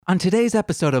On today's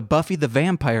episode of Buffy the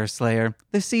Vampire Slayer,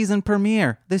 the season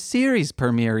premiere, the series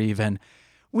premiere even,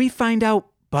 we find out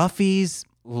Buffy's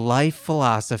life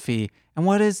philosophy. And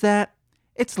what is that?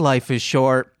 It's life is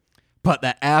short, but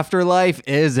the afterlife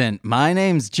isn't. My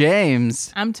name's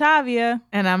James. I'm Tavia.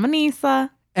 And I'm Anissa.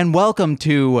 And welcome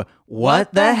to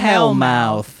What the Hell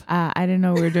Mouth. I didn't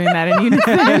know we were doing that in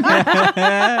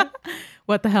unison.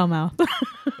 What the hell mouth?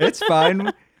 It's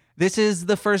fine. This is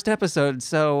the first episode,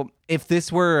 so if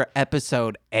this were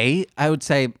episode 8, I would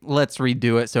say let's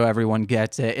redo it so everyone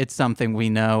gets it. It's something we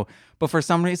know. But for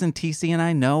some reason, TC and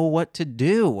I know what to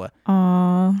do.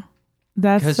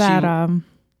 That's that,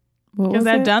 what was Because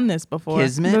I've it? done this before.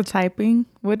 Kismet? The typing.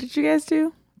 What did you guys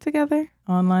do together?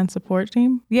 Online support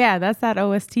team. Yeah, that's that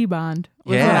OST bond.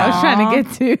 Was Yeah. what I was trying to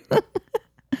get to.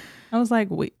 I was like,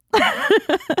 wait.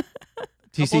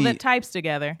 TC, Couple that types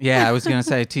together. yeah, I was going to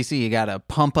say, TC, you got to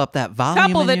pump up that volume.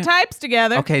 Couple in that your- types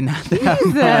together. Okay, not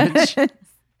that much.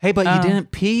 Hey, but you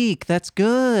didn't peek. That's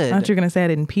good. I thought you were going to say I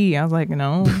didn't pee. I was like,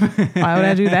 no. Why would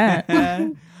I do that?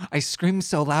 I screamed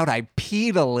so loud I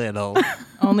peed a little.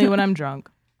 Only when I'm drunk.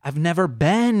 I've never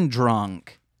been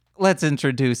drunk. Let's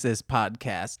introduce this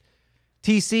podcast.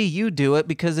 TC, you do it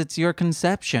because it's your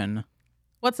conception.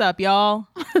 What's up, y'all?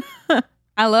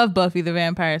 I love Buffy the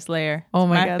Vampire Slayer. Oh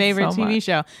my It's God, favorite so TV much.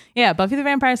 show. Yeah, Buffy the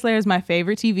Vampire Slayer is my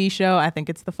favorite TV show. I think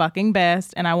it's the fucking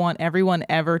best, and I want everyone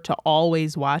ever to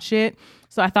always watch it.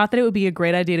 So I thought that it would be a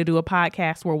great idea to do a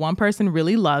podcast where one person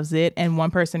really loves it and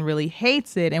one person really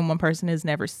hates it and one person has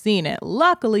never seen it.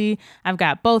 Luckily, I've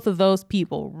got both of those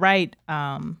people right.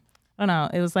 I don't know.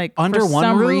 It was like Under for one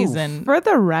some roof. reason. For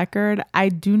the record, I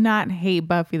do not hate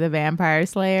Buffy the Vampire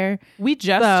Slayer. We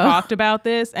just So- talked about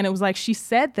this, and it was like she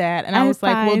said that, and I I was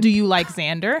like, "Well, find- do you like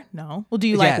Xander? No. Well, do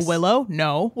you like Yes. Willow?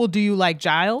 No. Well, do you like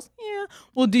Giles? Yeah.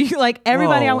 Well, do you like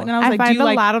everybody? Whoa. And I was I like, do find you a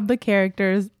like?" lot of the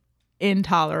characters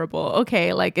intolerable.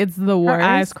 Okay, like it's the Her worst.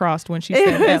 eyes crossed when she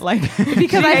said that, like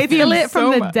Because she I hates feel them it from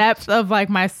so the much. depth of like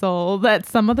my soul that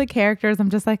some of the characters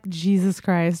I'm just like, Jesus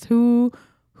Christ,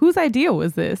 whose idea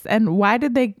was this and why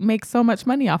did they make so much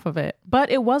money off of it? But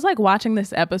it was like watching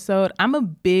this episode. I'm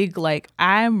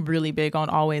really big on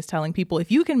always telling people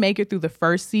if you can make it through the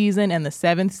first season and the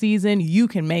 7th season, you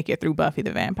can make it through Buffy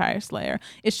the Vampire Slayer.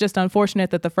 It's just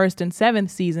unfortunate that the 1st and 7th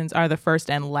seasons are the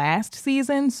first and last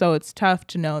season. So it's tough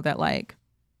to know that like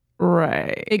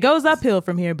Right. it goes uphill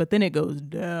from here, but then it goes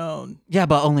down. Yeah,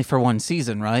 but only for one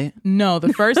season, right? No,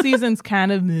 the first season's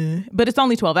kind of meh, but it's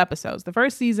only 12 episodes. The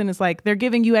first season is like they're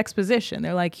giving you exposition.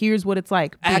 They're like, here's what it's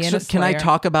like being a Actually, can I Slayer.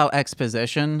 talk about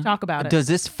exposition? Talk about it. Does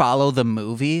this follow the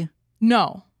movie?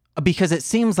 No. Because it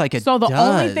seems like it So the does.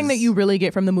 only thing that you really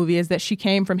get from the movie is that she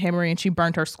came from Himmery and she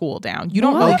burnt her school down. You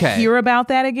don't really Okay. hear about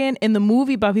that again. In the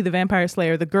movie Buffy the Vampire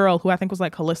Slayer, the girl who I think was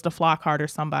like Callista Flockhart or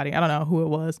somebody, I don't know who it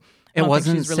was. It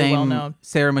wasn't she's really same well known.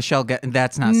 Sarah Michelle Gellar.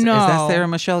 That's not. No. Is that Sarah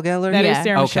Michelle Gellar? That is Yeah.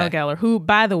 Sarah Michelle Okay. Gellar, who,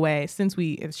 by the way,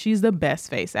 she's the best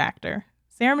face actor.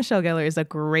 Sarah Michelle Gellar is a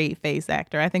great face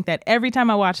actor. I think that every time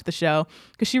I watch the show,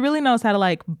 because she really knows how to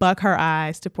like buck her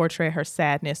eyes to portray her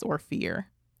sadness or fear.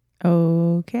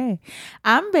 Okay.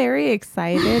 I'm very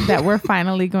excited that we're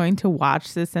finally going to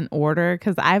watch this in order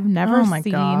because I've never Oh my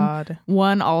seen God.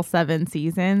 all 7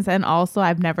 seasons, and also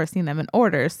I've never seen them in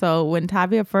order. So when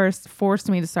Tavia first forced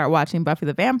me to start watching Buffy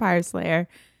the Vampire Slayer,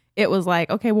 it was like,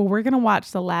 okay, well, we're going to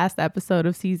watch the last episode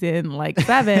of season like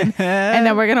 7 and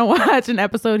then we're going to watch an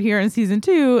episode here in season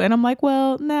 2. And I'm like,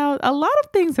 well, now a lot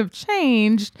of things have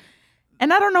changed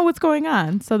and I don't know what's going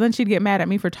on. So then she'd get mad at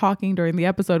me for talking during the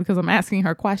episode because I'm asking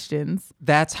her questions.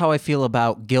 That's how I feel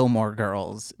about Gilmore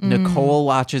Girls. Nicole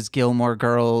watches Gilmore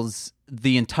Girls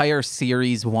the entire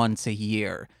series once a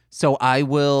year. So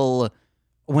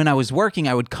when I was working,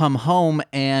 I would come home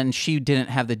and she didn't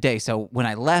have the day. So when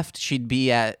I left, she'd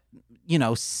be at,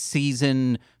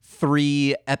 season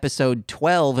 3, episode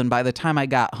 12. And by the time I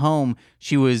got home,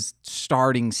 she was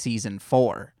starting season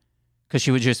 4. Because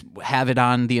she would just have it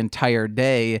on the entire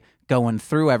day going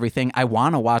through everything. I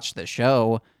want to watch the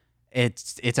show.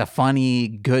 It's a funny,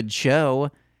 good show.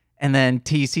 And then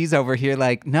TC's over here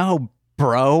like, no,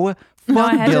 bro, fuck No,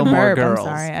 I had to Gilmore burp. Girls. I'm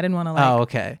sorry. I didn't want to like. Oh,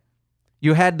 okay.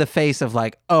 You had the face of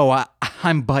like, oh,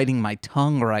 I'm biting my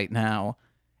tongue right now.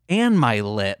 And my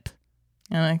lip.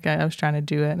 And I was trying to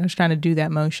do it. I was trying to do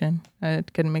that motion. I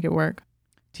couldn't make it work.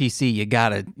 TC, you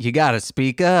gotta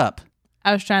speak up.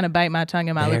 I was trying to bite my tongue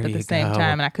and my lip There at the you same go.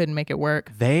 time, and I couldn't make it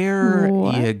work. There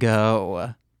What? you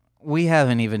go. We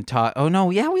haven't even talked. Oh no,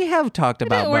 yeah, we have talked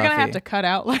about We're Buffy. gonna have to cut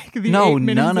out like the No, 8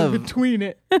 minutes none in of- between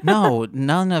it. No,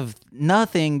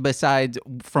 nothing besides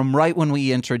from right when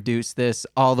we introduced this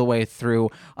all the way through,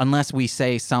 unless we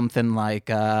say something like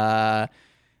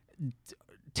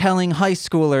telling high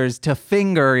schoolers to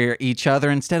finger each other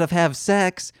instead of have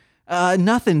sex,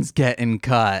 nothing's getting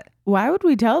cut. Why would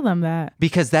we tell them that?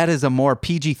 Because that is a more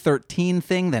PG-13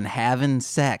 thing than having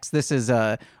sex. This is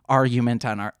a argument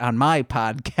on my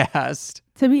podcast.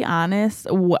 To be honest,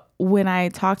 when I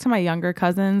talk to my younger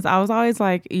cousins, I was always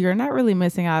like, you're not really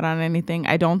missing out on anything.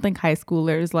 I don't think high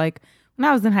schoolers, like when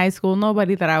I was in high school,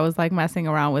 nobody that I was like messing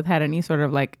around with had any sort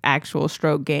of like actual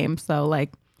stroke game. So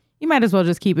like, you might as well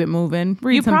just keep it moving.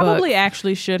 Read You some probably books.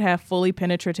 actually should have fully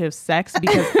penetrative sex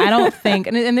because I don't think,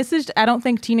 and this is, I don't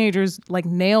think teenagers like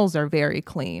nails are very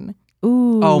clean.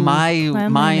 Ooh, Oh, my-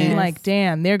 cleanliness. Like,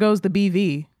 damn, there goes the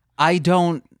BV. I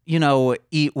don't,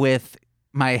 eat with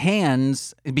my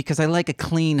hands because I like a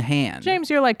clean hand. James,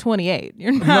 you're like 28.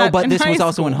 You're not. No, but in this high was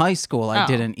also in school. high school. I Oh.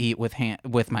 didn't eat with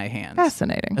my hands.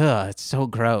 Fascinating. Ugh, it's so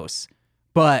gross.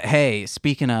 But hey,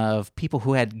 speaking of people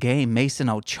who had game, Mason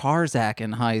Ocharzak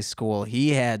in high school,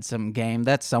 he had some game.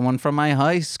 That's someone from my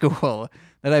high school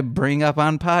that I bring up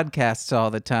on podcasts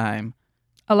all the time.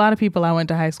 A lot of people I went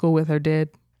to high school with or did.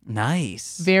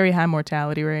 Nice. Very high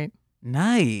mortality rate.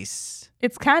 Nice.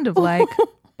 It's kind of like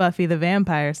Buffy the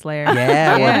Vampire Slayer.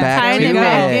 Yeah, we're back Tying to it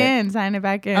back it. in. Tying it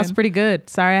back in. That was pretty good.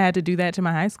 Sorry I had to do that to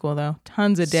my high school, though.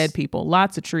 Tons of dead people.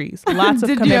 Lots of trees. Lots of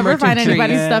Did you ever commemorative find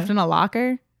anybody trees. stuffed in a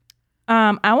locker?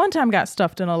 I one time got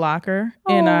stuffed in a locker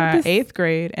in this 8th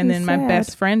grade, and is then my sad.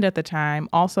 best friend at the time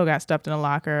also got stuffed in a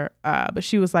locker. But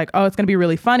she was like, "Oh, it's gonna be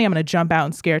really funny. I'm gonna jump out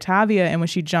and scare Tavia." And when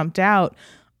she jumped out,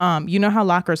 you know how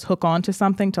lockers hook onto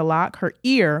something to lock? Her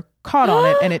ear caught on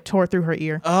it, and it tore through her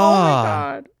ear.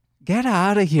 Oh, get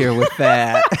out of here with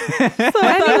that. So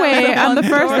anyway, on the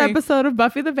fun first story. episode of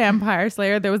Buffy the Vampire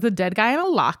Slayer, there was a dead guy in a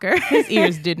locker. His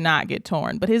ears did not get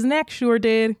torn, but his neck sure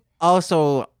did.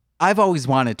 Also, I've always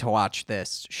wanted to watch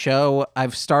this show.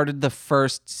 I've started the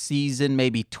first season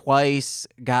maybe twice,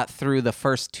 got through the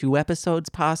first 2 episodes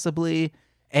possibly,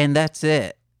 and that's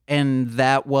it. And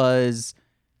that was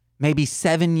maybe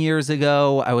 7 years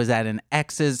ago. I was at an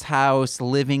ex's house,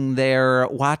 living there,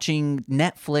 watching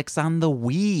Netflix on the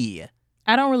Wii.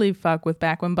 I don't really fuck with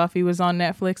back when Buffy was on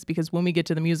Netflix because when we get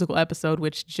to the musical episode,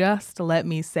 which just let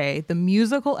me say, the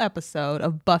musical episode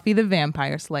of Buffy the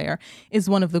Vampire Slayer is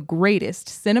one of the greatest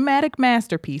cinematic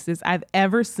masterpieces I've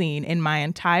ever seen in my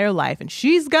entire life. And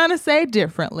she's gonna say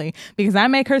differently because I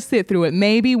make her sit through it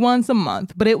maybe once a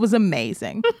month, but it was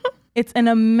amazing. It's an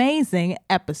amazing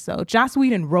episode. Joss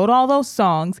Whedon wrote all those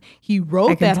songs. He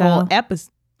wrote can that whole tell.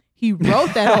 episode. He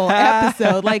wrote that whole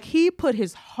episode. Like he put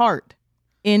his heart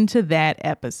into that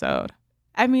episode.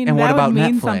 I mean, And what that about would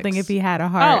mean Netflix? something if he had a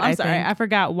heart. Oh, I'm I sorry. think. I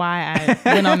forgot why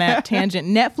I went on that tangent.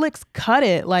 Netflix cut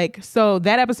it. Like, so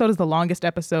that episode is the longest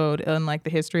episode in like the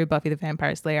history of Buffy the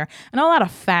Vampire Slayer. I know a lot of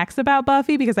facts about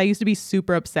Buffy because I used to be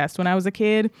super obsessed when I was a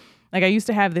kid. Like I used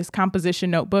to have this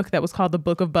composition notebook that was called the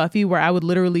Book of Buffy where I would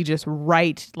literally just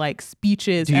write like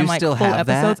speeches Do you and like still full have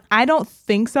that? episodes. I don't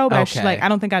think so, but Okay. I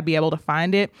don't think I'd be able to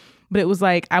find it. But it was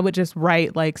like I would just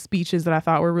write like speeches that I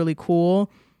thought were really cool.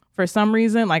 For some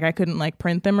reason, like I couldn't like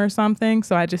print them or something.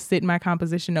 So I just sit in my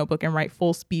composition notebook and write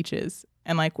full speeches.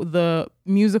 And like the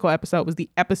musical episode was the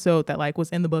episode that like was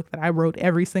in the book that I wrote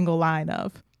every single line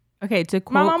of. Okay, to My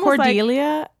quote mom was like-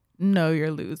 Cordelia, know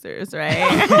your losers, right?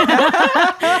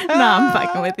 No, I'm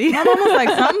fucking with you. My mom was like,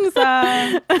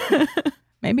 something's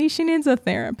maybe she needs a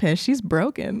therapist. She's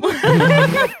broken.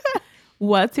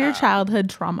 What's your childhood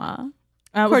trauma?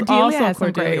 I was Cordelia also has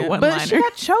some great Cordelia, but one-liners. she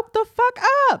got choked the fuck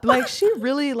up. Like she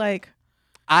really like.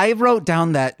 I wrote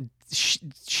down that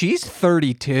she's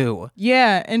 32.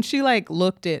 Yeah, and she like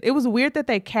looked it. It was weird that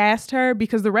they cast her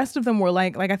because the rest of them were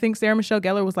like I think Sarah Michelle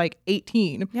Gellar was like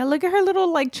 18. Yeah, look at her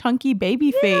little like chunky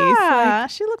baby face. Yeah,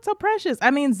 she looked so precious.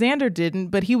 I mean, Xander didn't,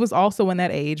 but he was also in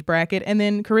that age bracket. And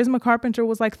then Charisma Carpenter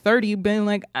was like 30, being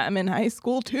like, I'm in high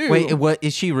school too. Wait, what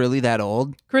is she really that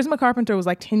old? Charisma Carpenter was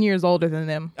like 10 years older than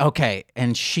them. Okay,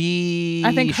 and she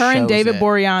I think her and shows David it.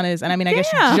 Boreanaz, and I mean, I guess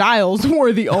Yeah. Giles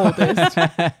were the oldest.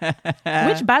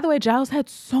 Which, by the way, Giles had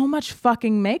so much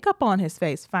fucking makeup on his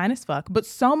face. Fine as fuck, but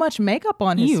so much makeup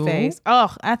on his Ew. face.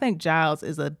 Ugh, I think Giles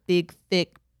is a big,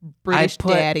 thick British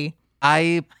put- daddy.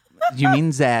 You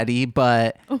mean Zaddy,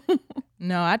 but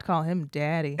No, I'd call him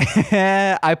daddy.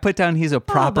 I put down he's a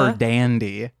proper the-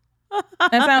 dandy.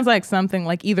 That sounds like something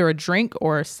like either a drink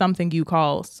or something you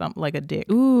call like a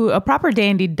dick. Ooh, a proper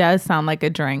dandy does sound like a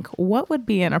drink. What would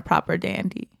be in a proper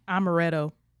dandy?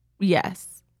 Amaretto. Yes.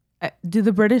 Do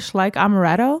the British like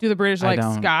amaretto? Do the British I like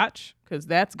don't. scotch? Because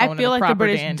that's I going feel to like proper the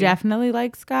British dandy. definitely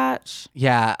like scotch.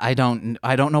 Yeah, I don't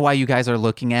know why you guys are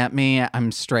looking at me.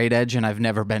 I'm straight edge and I've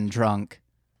never been drunk.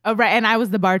 Oh, right. And I was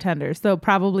the bartender, so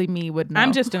probably me would know.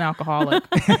 I'm just an alcoholic.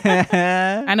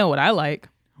 I know what I like.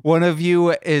 One of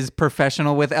you is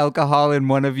professional with alcohol and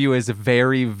one of you is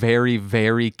very, very,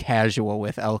 very casual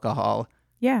with alcohol.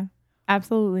 Yeah,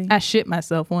 absolutely. I shit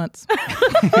myself once.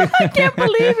 I can't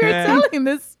believe you're telling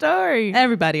this story.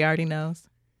 Everybody already knows.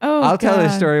 Oh, I'll tell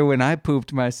this God. story when I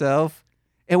pooped myself.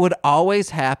 It would always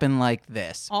happen like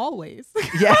this. Always.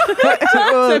 Yeah.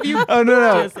 Well, have you oh,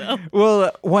 no. yourself?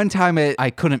 Well, one time I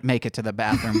couldn't make it to the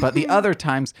bathroom, but the other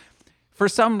times, for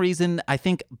some reason, I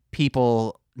think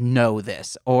people know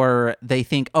this or they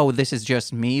think, oh, this is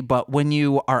just me. But when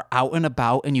you are out and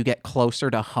about and you get closer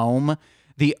to home,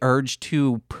 the urge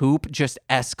to poop just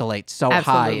escalates so high and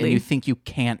Absolutely. you think you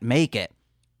can't make it.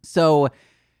 So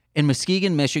in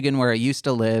Muskegon, Michigan, where I used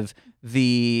to live,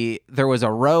 there was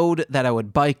a road that I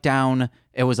would bike down.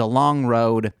 It was a long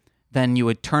road. Then you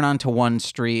would turn onto one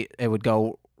street. It would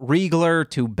go Riegler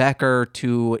to Becker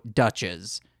to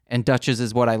Dutchess. And Dutchess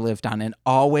is what I lived on. And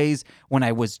always when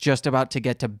I was just about to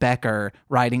get to Becker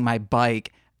riding my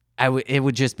bike, it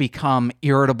would just become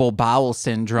irritable bowel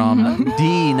syndrome,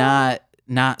 D, not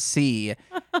C.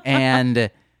 And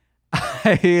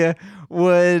I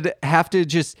would have to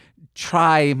just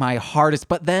try my hardest.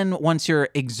 But then once you're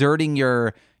exerting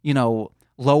your,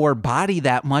 lower body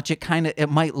that much, it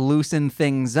might loosen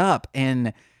things up.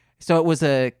 And so it was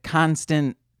a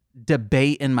constant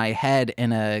debate in my head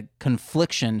and a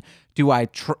confliction. Do I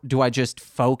just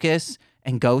focus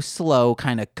and go slow,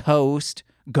 kind of coast,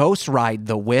 ghost ride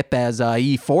the whip, as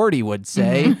E40 would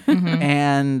say,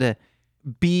 and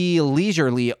be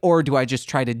leisurely, or do I just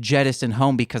try to jettison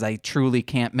home because I truly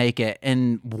can't make it?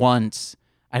 And once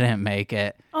I didn't make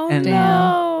it. Oh, and,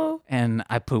 no. And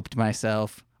I pooped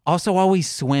myself. Also, always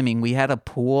swimming. We had a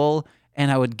pool,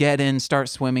 and I would get in, start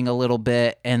swimming a little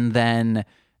bit, and then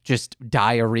just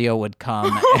diarrhea would come.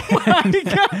 Oh my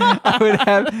God. I would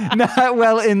have not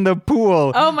well in the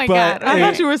pool. Oh my but God. I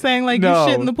thought you were saying like No.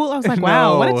 you shit in the pool. I was like,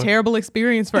 wow, what No. a terrible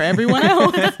experience for everyone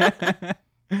else.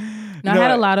 No, I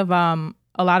had a lot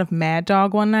of Mad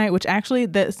Dog one night, which actually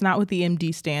that's not what the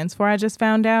MD stands for. I just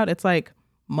found out it's like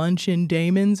Munchin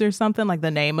Damons or something, like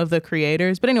the name of the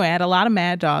creators. But anyway, I had a lot of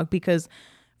Mad Dog because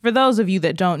for those of you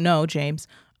that don't know, James,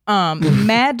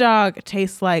 Mad Dog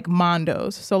tastes like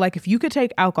Mondo's. So like if you could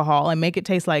take alcohol and make it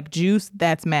taste like juice,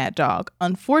 that's Mad Dog.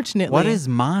 Unfortunately, What is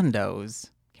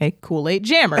Mondo's? okay, Kool-Aid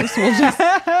Jammers. We'll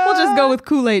just go with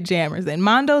Kool-Aid Jammers. And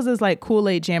Mondo's is like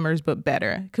Kool-Aid Jammers but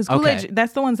better because Kool-Aid Okay.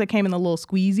 that's the ones that came in the little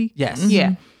squeezy. Yes.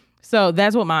 Yeah. So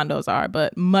that's what Mondo's are,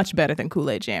 but much better than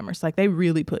Kool-Aid Jammers. Like they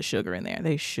really put sugar in there.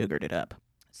 They sugared it up.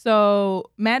 So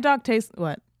Mad Dog tastes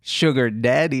what? Sugar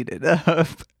daddied it up.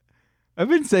 I've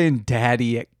been saying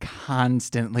daddy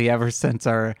constantly ever since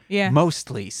our Yeah.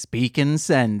 mostly speaking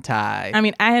Sentai. I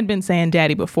mean, I had been saying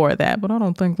daddy before that, but I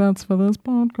don't think that's for this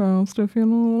podcast, if you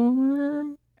know what I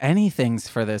mean. Anything's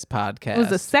for this podcast. It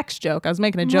was a sex joke. I was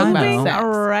making a joke Moving about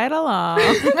sex. Right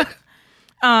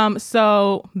along.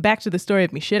 So back to the story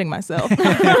of me shitting myself.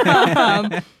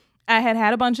 I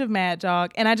had a bunch of Mad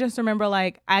Dog, and I just remember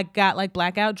like I got like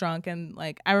blackout drunk, and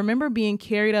like I remember being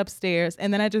carried upstairs,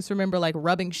 and then I just remember like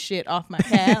rubbing shit off my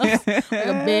calves like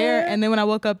a bear. And then when I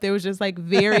woke up, there was just like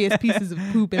various pieces of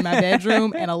poop in my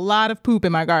bedroom, and a lot of poop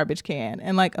in my garbage can,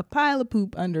 and like a pile of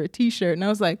poop under a t-shirt. And I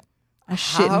was like, I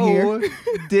shit in here.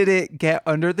 How did it get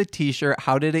under the t-shirt?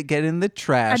 How did it get in the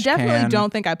trash I definitely can?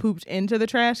 don't think I pooped into the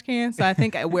trash can. So I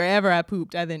think wherever I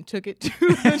pooped, I then took it to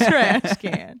the trash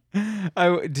can.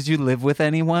 Did you live with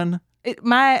anyone?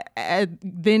 My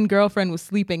then girlfriend was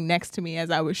sleeping next to me as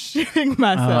I was shitting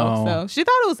myself. Oh. So she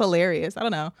thought it was hilarious. I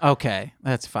don't know. Okay,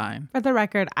 that's fine. For the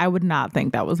record, I would not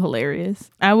think that was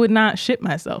hilarious. I would not shit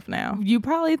myself now. You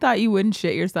probably thought you wouldn't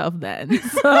shit yourself then.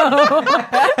 So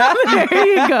there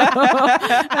you go.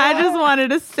 I just wanted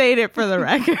to state it for the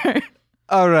record.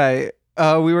 All right.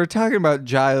 We were talking about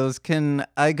Giles. Can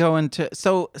I go into...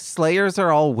 So Slayers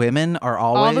are all women, or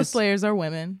always? All the Slayers are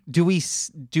women. Do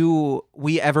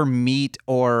we ever meet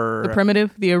or... The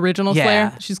Primitive, the original Yeah.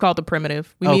 Slayer, she's called the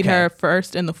Primitive. We meet Okay. her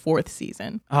first in the 4th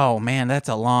season. Oh, man, that's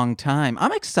a long time.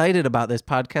 I'm excited about this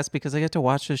podcast because I get to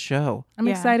watch this show. I'm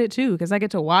Yeah. excited too because I get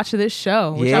to watch this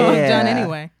show, which I would have done Yeah.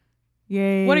 anyway.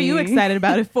 Yay. What are you excited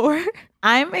about it for?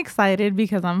 I'm excited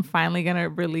because I'm finally going to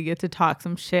really get to talk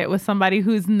some shit with somebody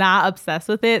who's not obsessed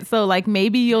with it. So, like,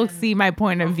 maybe you'll see my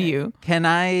point of view.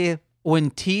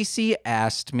 When TC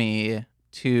asked me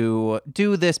to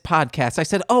do this podcast, I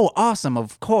said, oh, awesome,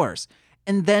 of course.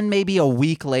 And then maybe a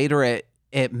week later,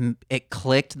 it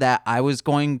clicked that I was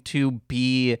going to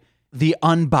be the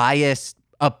unbiased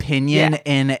opinion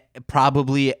in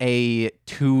probably a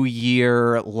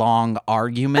 2-year long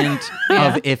argument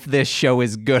of if this show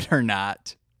is good or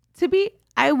not.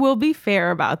 I will be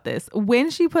fair about this. When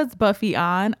she puts Buffy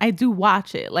on, I do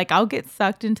watch it. Like, I'll get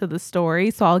sucked into the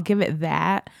story, so I'll give it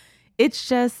that. It's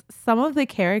just some of the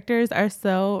characters are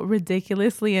so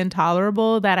ridiculously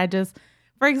intolerable that I just,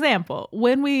 for example,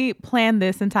 when we planned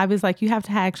this and Tavi's like, you have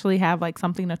to actually have like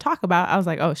something to talk about, I was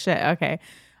like, oh shit, okay.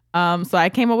 So I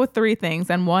came up with 3 things,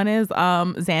 and one is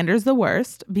Xander's the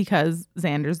worst, because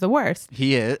Xander's the worst.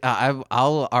 He is.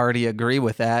 I'll already agree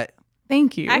with that.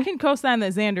 Thank you. I can co-sign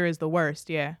that Xander is the worst,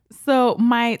 yeah. So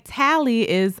my tally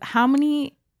is how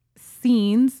many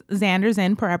scenes Xander's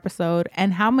in per episode,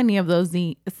 and how many of those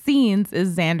scenes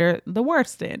is Xander the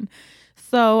worst in.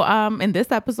 So in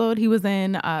this episode, he was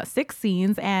in 6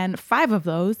 scenes, and 5 of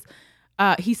those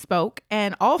he spoke,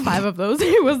 and all 5 of those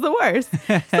he was the worst.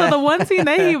 So the one scene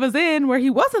that he was in where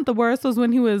he wasn't the worst was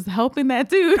when he was helping that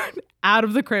dude out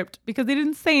of the crypt, because he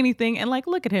didn't say anything, and like,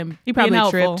 look at him. He probably being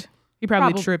helpful. tripped. He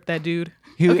probably tripped that dude.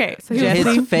 Okay, so he was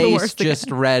his the face worst just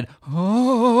again. read.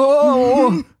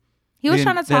 Oh. He was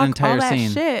trying to that talk entire all that scene.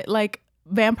 shit like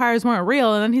vampires weren't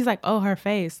real, and then he's like, oh, her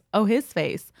face, oh, his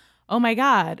face, oh my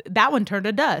god, that one turned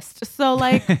to dust. So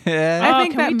like, I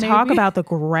think can we that talk maybe- about the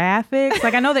graphics?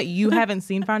 Like, I know that you haven't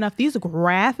seen far enough. These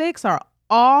graphics are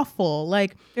awful.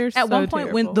 Like, They're at so one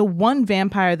point when terrible. the one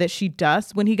vampire that she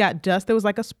dusts, when he got dust, there was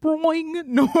like a sproing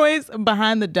noise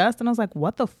behind the dust, and I was like,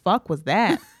 what the fuck was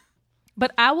that?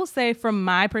 But I will say, from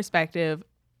my perspective,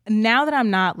 now that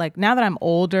I'm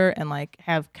older and like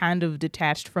have kind of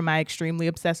detached from my extremely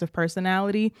obsessive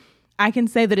personality, I can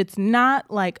say that it's not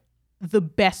like the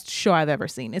best show I've ever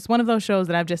seen. It's one of those shows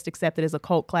that I've just accepted as a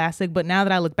cult classic. But now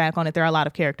that I look back on it, there are a lot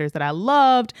of characters that I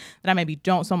loved that I maybe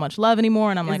don't so much love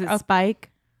anymore. And I'm Is like, it oh, Spike?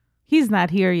 He's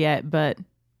not here yet, but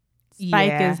Spike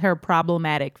yeah. is her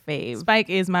problematic fave. Spike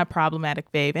is my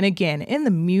problematic fave. And again, in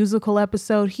the musical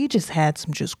episode, he just had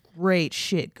some just great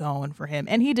shit going for him.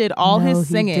 And he did all No, his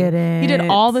he singing. He did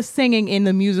didn't. all the singing in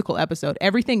the musical episode.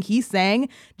 Everything he sang,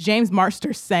 James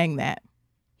Marster sang that.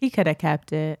 He could have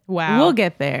kept it. Wow. We'll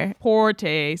get there. Poor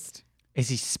taste. Is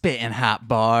he spitting hot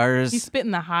bars? He's spitting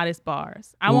the hottest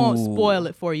bars. I won't Ooh. spoil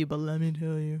it for you, but let me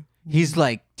tell you. He's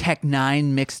like Tech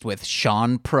Nine mixed with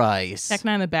Sean Price. Tech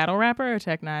Nine the battle rapper or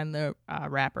Tech Nine the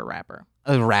rapper?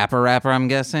 A rapper, I'm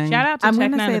guessing. Shout out to I'm Tech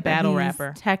gonna Nine say the that battle he's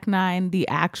rapper. Tech Nine, the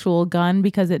actual gun,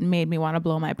 because it made me want to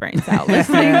blow my brains out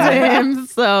listening to him.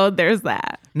 So there's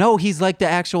that. No, he's like the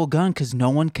actual gun because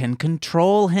no one can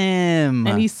control him.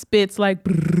 And he spits like,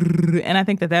 brrr, and I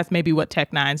think that that's maybe what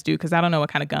Tech Nines do, because I don't know what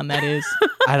kind of gun that is.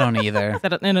 I don't either. Is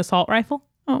that an assault rifle?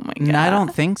 Oh my god. No, I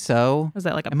don't think so. Is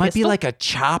that like a It might be pistol? like a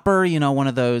chopper, one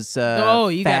of those oh,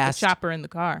 you fast... got the chopper in the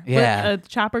car. Yeah. But, the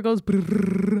chopper goes,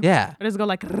 brrr, Yeah. or does it go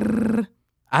like, brrr,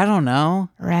 I don't know.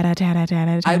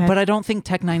 rat-a-tat-a-tat-a-tat? But I don't think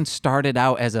Tech Nine started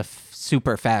out as a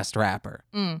super fast rapper.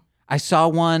 I saw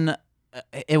one,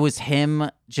 it was him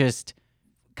just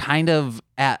kind of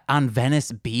on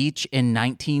Venice Beach in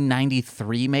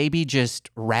 1993, maybe, just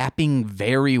rapping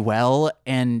very well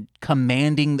and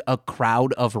commanding a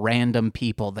crowd of random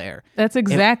people there. That's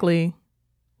exactly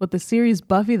what the series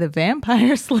Buffy the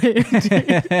Vampire Slayer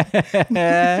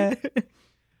did.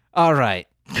 All right.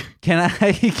 Can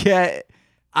I get...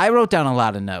 I wrote down a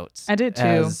lot of notes. I did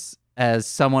too. As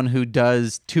someone who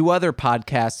does 2 other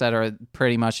podcasts that are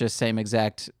pretty much the same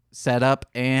exact setup,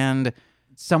 and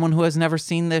someone who has never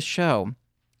seen this show.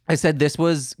 I said this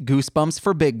was Goosebumps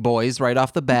for big boys right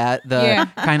off the bat. The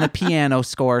kind of piano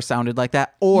score sounded like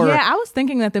that. Or Yeah, I was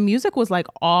thinking that the music was like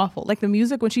awful. Like the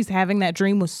music when she's having that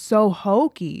dream was so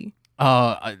hokey.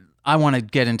 I want to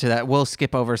get into that. We'll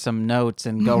skip over some notes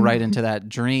and go right into that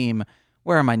dream.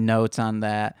 Where are my notes on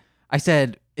that? I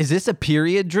said, is this a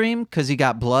period dream? Because he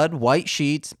got blood, white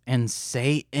sheets, and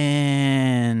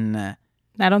Satan.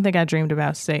 I don't think I dreamed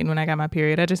about Satan when I got my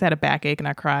period. I just had a backache and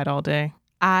I cried all day.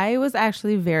 I was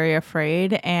actually very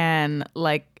afraid, and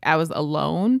like I was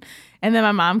alone. And then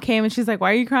my mom came and she's like,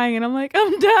 why are you crying? And I'm like,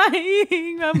 I'm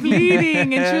dying, I'm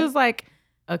bleeding. And she was like,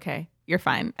 okay, you're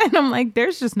fine. And I'm like,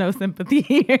 there's just no sympathy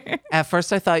here. At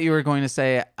first, I thought you were going to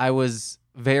say I was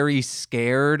very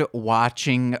scared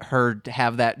watching her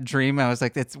have that dream. I was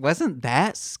like, it wasn't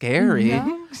that scary.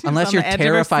 No. Unless on you're the edge of her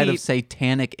terrified of seat.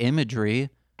 satanic imagery.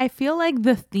 I feel like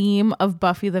the theme of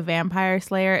Buffy the Vampire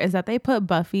Slayer is that they put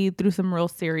Buffy through some real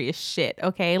serious shit,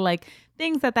 okay? Like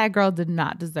things that girl did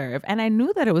not deserve. And I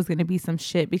knew that it was going to be some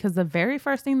shit because the very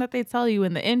first thing that they tell you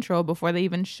in the intro before they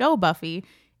even show Buffy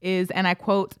is, and I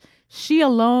quote, she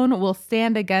alone will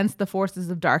stand against the forces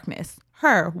of darkness.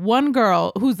 Her, one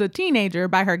girl who's a teenager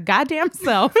by her goddamn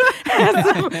self, has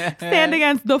to stand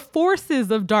against the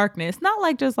forces of darkness. Not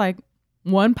like just like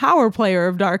one power player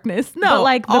of darkness. No, but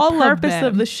like the all purpose of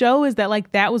of the show is that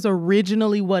like that was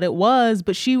originally what it was,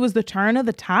 but she was the turn of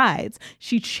the tides.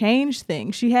 She changed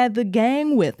things. She had the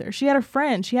gang with her. She had her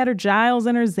friends. She had her Giles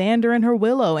and her Xander and her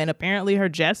Willow and apparently her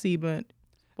Jesse, but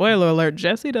spoiler alert,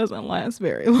 Jesse doesn't last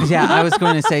very long. Yeah, I was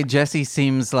going to say Jesse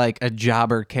seems like a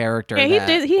jobber character. Yeah, he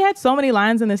did. He had so many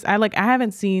lines in this. I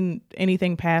haven't seen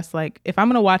anything past like if I'm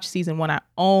gonna watch season 1, I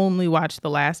only watch the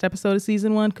last episode of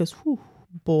season 1 because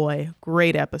boy,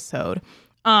 great episode.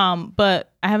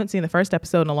 But I haven't seen the first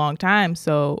episode in a long time.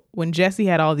 So when Jesse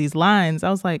had all these lines,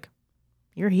 I was like,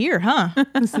 "You're here, huh?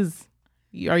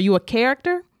 Are you a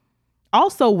character?"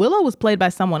 Also, Willow was played by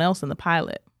someone else in the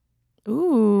pilot.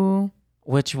 Ooh.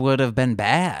 Which would have been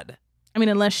bad. I mean,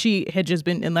 unless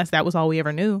that was all we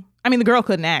ever knew. I mean, the girl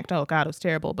couldn't act. Oh God, it was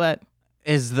terrible. But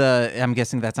I'm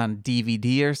guessing that's on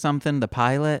DVD or something, the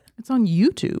pilot? it's on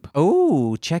YouTube.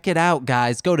 Oh, check it out,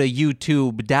 guys. Go to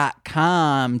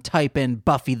youtube.com, type in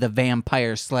Buffy the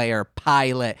Vampire Slayer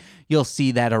pilot. You'll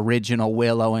see that original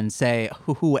Willow and say,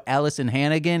 who, Allison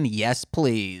Hannigan? Yes,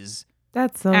 please.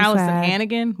 That's so Allison sad.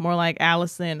 Hannigan, more like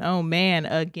Allison. Oh man,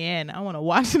 again. I want to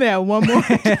watch that one more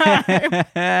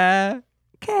time.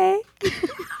 Okay.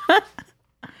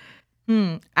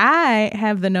 I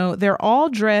have the note. They're all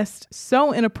dressed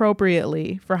so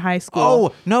inappropriately for high school.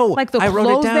 Oh, no. Like the I wrote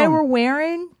it clothes they down. were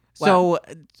wearing. So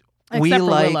we Except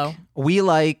for Willow.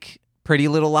 like Pretty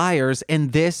Little Liars,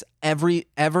 and this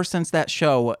ever since that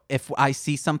show, if I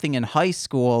see something in high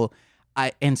school,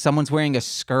 and someone's wearing a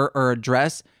skirt or a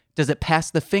dress, does it pass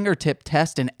the fingertip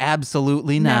test? And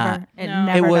absolutely not. Never. It No.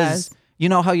 never It was, does. you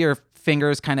know how your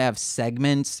fingers kind of have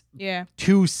segments? Yeah.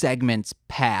 2 segments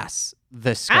pass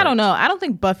the skirt. I don't know. I don't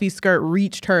think Buffy's skirt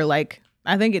reached her. Like,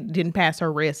 I think it didn't pass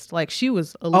her wrist. Like, she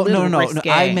was a Oh little no. risque.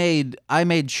 I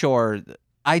made sure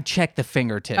I checked the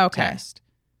fingertip Okay. test,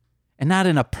 and not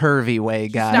in a pervy way,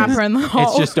 guys. Stop her in the hall.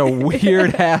 It's just a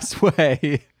weird ass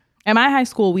way. At my high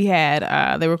school, we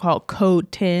had they were called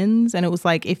code 10s, and it was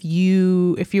like if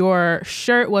your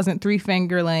shirt wasn't 3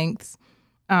 finger lengths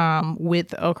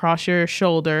width across your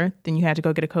shoulder, then you had to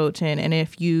go get a code 10. And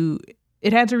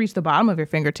it had to reach the bottom of your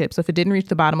fingertips. So if it didn't reach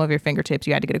the bottom of your fingertips,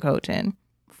 you had to get a code 10.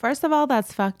 First of all,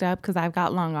 that's fucked up because I've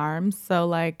got long arms. So,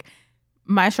 like,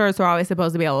 my shorts were always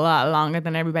supposed to be a lot longer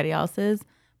than everybody else's.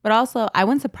 But also, I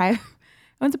went to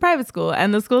private school,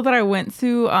 and the school that I went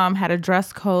to had a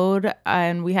dress code,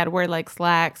 and we had to wear like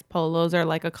slacks, polos, or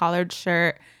like a collared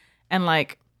shirt, and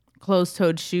like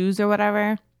closed-toed shoes or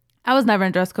whatever. I was never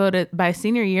in dress code. By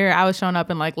senior year, I was showing up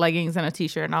in like leggings and a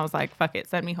t-shirt, and I was like, "Fuck it,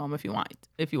 send me home if you want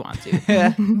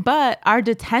to." But our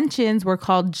detentions were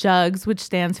called JUGs, which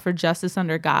stands for Justice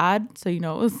Under God. So it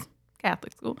was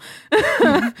Catholic school,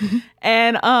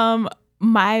 and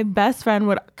my best friend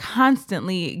would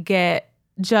constantly get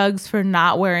jugs for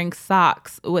not wearing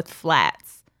socks with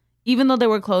flats, even though they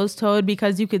were closed-toed,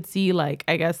 because you could see, like,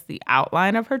 I guess the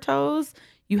outline of her toes.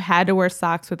 You had to wear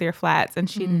socks with your flats, and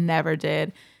she never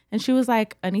did. And she was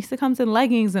like, Anissa comes in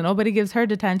leggings and nobody gives her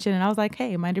detention. And I was like,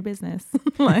 hey, mind your business.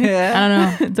 Like, I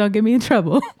don't know. Don't get me in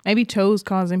trouble. Maybe toes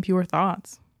cause impure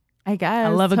thoughts. I guess. I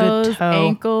love a toes, good toe.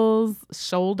 Ankles,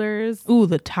 shoulders. Ooh,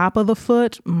 the top of the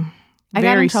foot. I got in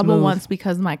Very trouble smooth. once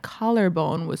because my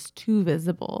collarbone was too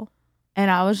visible. And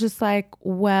I was just like,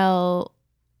 well,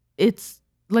 it's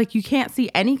like you can't see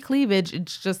any cleavage.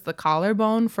 It's just the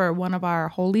collarbone for one of our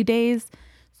holy days.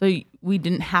 So we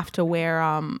didn't have to wear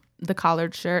the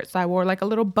collared shirt. So I wore like a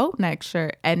little boat neck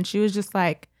shirt. And she was just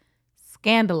like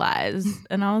scandalized.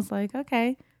 And I was like,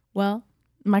 okay, well,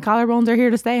 my collarbones are here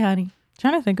to stay, honey.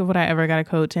 Trying to think of what I ever got a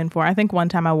code 10 for. I think one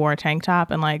time I wore a tank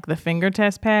top and like the finger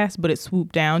test passed, but it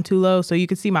swooped down too low so you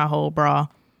could see my whole bra.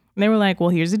 And they were like, well,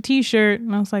 here's a t-shirt.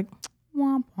 And I was like,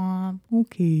 Womp womp.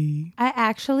 okay. I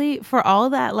actually, for all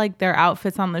that, like their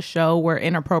outfits on the show were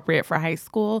inappropriate for high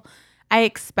school, I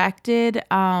expected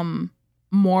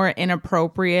more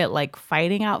inappropriate like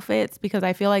fighting outfits because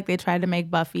I feel like they tried to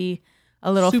make Buffy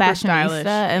a little Super fashionista stylish.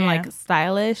 and Yeah. like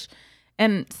stylish.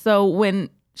 And so when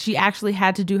she actually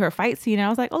had to do her fight scene, I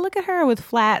was like, oh, look at her with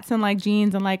flats and like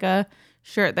jeans and like a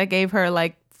shirt that gave her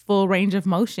like full range of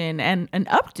motion and an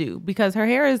updo because her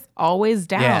hair is always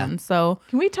down. Yeah. So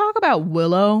Can we talk about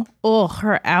Willow? Oh,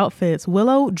 her outfits.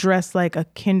 Willow dressed like a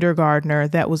kindergartner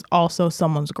that was also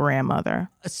someone's grandmother.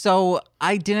 So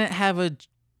I didn't have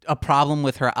a problem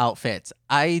with her outfits.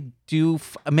 I do.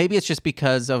 Maybe it's just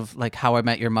because of like How I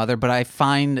Met Your Mother, but I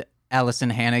find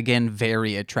Allison Hannigan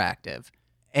very attractive.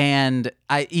 And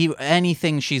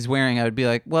anything she's wearing, I would be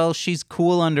like, well, she's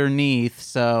cool underneath.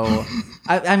 So,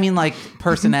 I mean, like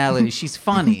personality, she's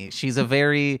funny. She's a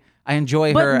very I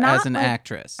enjoy But her not, as an like,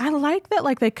 actress. I like that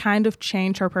like they kind of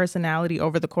changed her personality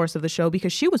over the course of the show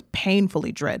because she was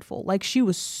painfully dreadful. Like she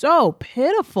was so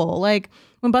pitiful. Like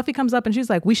when Buffy comes up and she's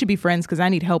like, we should be friends because I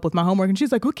need help with my homework. And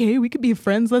she's like, okay, we could be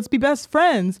friends. Let's be best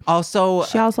friends. Also,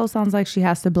 She also sounds like she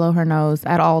has to blow her nose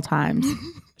at all times.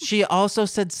 she also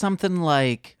said something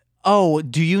like, oh,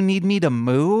 do you need me to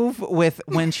move? With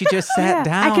when she just sat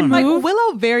down. I can Like move.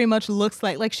 Willow very much looks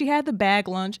like she had the bag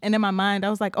lunch, and in my mind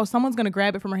I was like, oh, someone's gonna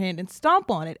grab it from her hand and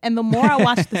stomp on it. And the more I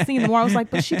watched the scene, the more I was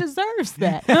like, but she deserves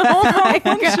that.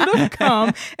 Someone should have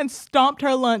come and stomped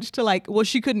her lunch to like, well,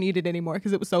 she couldn't eat it anymore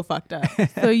because it was so fucked up.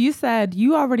 So you said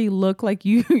you already look like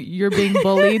you're being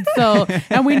bullied. So,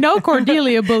 and we know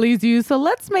Cordelia bullies you. So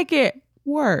let's make it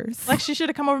worse. Like she should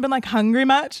have come over and been like, hungry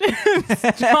much?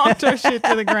 And stomped her shit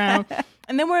to the ground.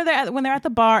 And then when they're at the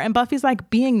bar and Buffy's like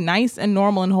being nice and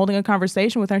normal and holding a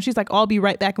conversation with her, and she's like, I'll be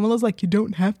right back. And Willow's like, you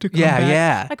don't have to come back.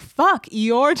 Yeah. Like, fuck,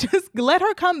 Eeyore, just let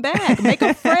her come back. Make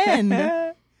a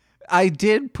friend. I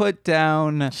did put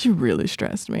down. She really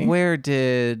stressed me. Where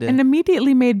did. And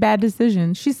immediately made bad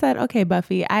decisions. She said, okay,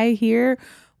 Buffy, I hear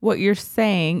what you're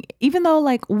saying. Even though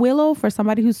like Willow, for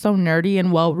somebody who's so nerdy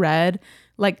and well-read,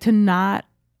 like to not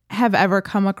have ever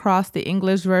come across the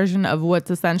English version of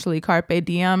what's essentially Carpe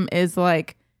Diem is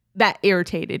like, that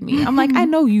irritated me. I'm like, I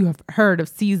know you have heard of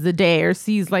seize the day or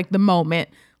seize like the moment.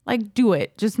 Like do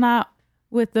it. Just not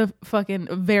with the fucking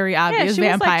very obvious she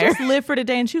vampire. was like, just live for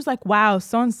today. And she was like, wow,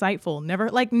 so insightful. Never,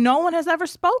 like, no one has ever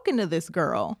spoken to this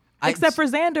girl. Except for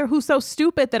Xander, who's so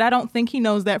stupid that I don't think he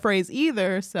knows that phrase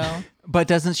either. So, But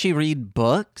doesn't she read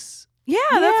books? yeah,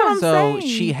 that's what I'm So saying.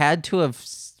 she had to have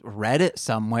read it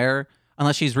somewhere,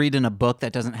 unless she's reading a book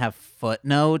that doesn't have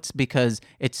footnotes, because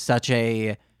it's such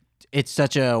a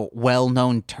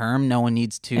well-known term. No one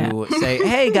needs to say,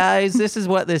 hey guys, this is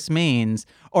what this means.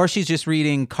 Or she's just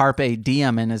reading Carpe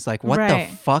Diem and is like, what Right.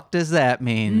 the fuck does that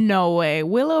mean? No way.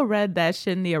 Willow read that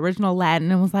shit in the original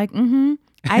Latin and was like,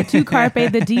 I too carpe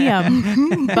the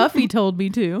diem. Buffy told me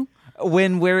to.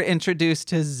 When we're introduced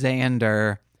to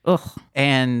Xander,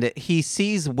 and he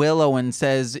sees Willow and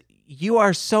says, you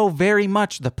are so very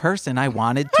much the person I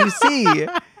wanted to see.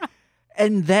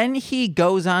 And then he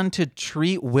goes on to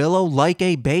treat Willow like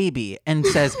a baby and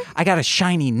says, I got a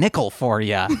shiny nickel for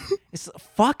you. It's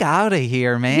fuck out of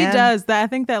here, man. he does that. I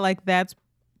think that like that's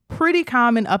pretty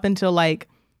common up until like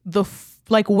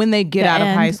like when they get out of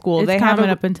high school. It's They have coming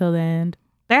up until the end.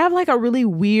 they have like a really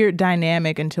weird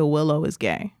dynamic until Willow is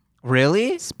gay.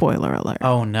 Really? Spoiler alert.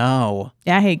 Oh, no.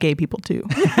 Yeah, I hate gay people too.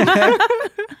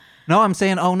 No, I'm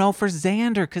saying, oh, no, for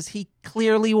Xander, because he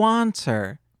clearly wants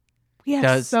her. We have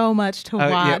Does- so much to yeah.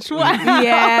 watch.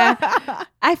 Yeah.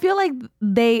 I feel like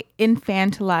they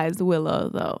infantilize Willow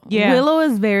though. Yeah. Willow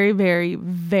is very, very,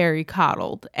 very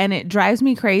coddled. And it drives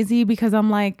me crazy because I'm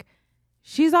like,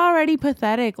 she's already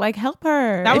pathetic. Like, help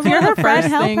her. That If was you're one her of the friend,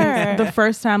 first help things. her. The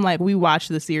first time like we watched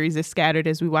the series as scattered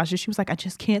as we watched it, she was like, I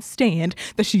just can't stand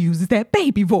that she uses that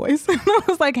baby voice. And I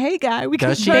was like, hey guy, we can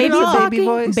Does she turn it use a off. baby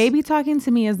voice? Baby talking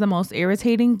to me is the most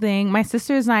irritating thing. My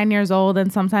sister is 9 years old,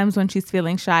 and sometimes when she's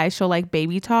feeling shy, she'll like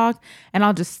baby talk, and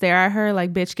I'll just stare at her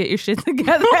like, bitch, get your shit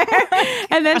together.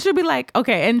 And then she'll be like,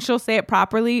 okay, and she'll say it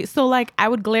properly. So like I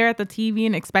would glare at the TV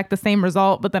and expect the same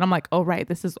result, but then I'm like, oh right,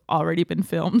 this has already been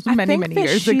filmed many that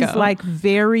years she's ago. like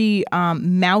very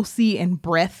mousy and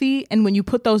breathy, and when you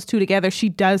put those two together, she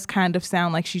does kind of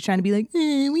sound like she's trying to be like,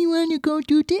 we want to go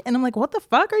do this, and I'm like, what the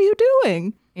fuck are you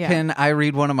doing? yeah. Can I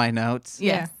read one of my notes?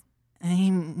 Yes.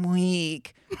 I'm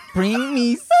weak. Bring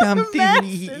me something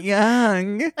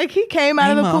young. Like he came out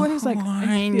of the I'm pool a and he's like, I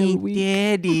horny feel weak.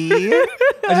 daddy.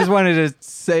 I just wanted to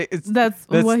say That's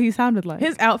what he sounded like.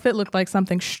 His outfit looked like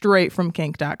something straight from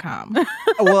kink.com.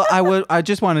 well, I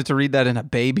just wanted to read that in a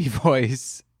baby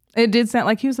voice. It did sound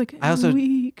like he was like, I also-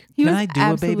 weak. He Can was I do a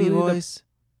baby absolutely the- voice?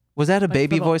 Was that a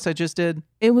baby little- voice I just did?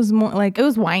 It was more like, It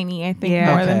was whiny, I think,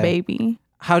 Yeah. more than Okay. baby.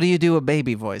 How do you do a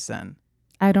baby voice then?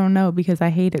 I don't know because I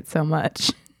hate it so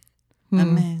much.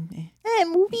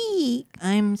 I'm weak.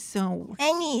 I'm so.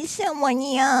 I need someone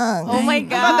young. Oh my I thought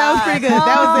that was pretty good. That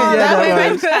was it. Yeah, That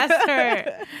that was was- it. chest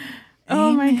hurt.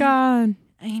 Oh my god.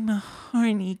 I'm a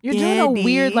horny You're daddy. doing a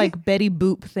weird like Betty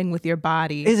Boop thing with your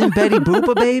body. Isn't Betty Boop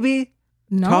a baby?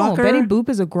 No, talker? Betty Boop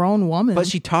is a grown woman. But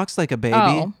she talks like a baby.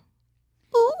 Oh.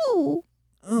 Ooh.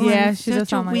 Oh, Yeah, I'm she does such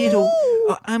sound a like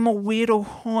weirdo. I'm a weirdo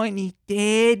horny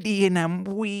daddy, and I'm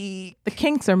weak. The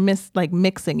kinks are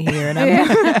mixing here, and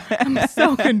I'm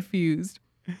so confused.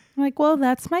 I'm like, well,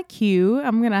 that's my cue.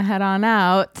 I'm gonna head on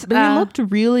out. But he looked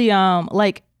really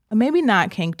like maybe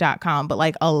not kink.com, but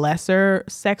like a lesser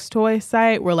sex toy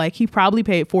site where like he probably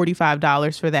paid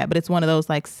 $45 for that, but it's one of those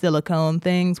like silicone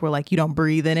things where like you don't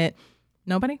breathe in it.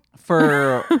 Nobody?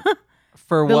 For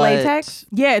The what? latex?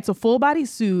 Yeah, it's a full body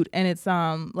suit, and it's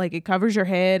like it covers your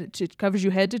head, covers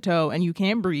you head to toe, and you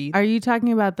can't breathe. Are you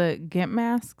talking about the GIMP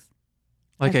masks?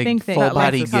 Like I a think they full like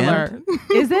body the gimp? color.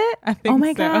 Is it? I think Oh my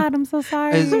so. God, I'm so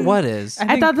sorry. What is? I I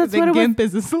think thought that's the what it was. gimp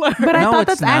is a slur. But I No, thought it's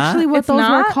that's not. actually what It's those were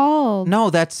not? called. No,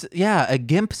 that's a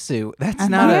gimp suit. That's I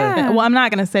not thought- Yeah. Well, I'm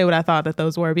not gonna say what I thought that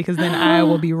those were because then I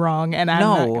will be wrong, and I'm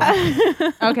No. not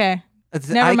gonna- Okay.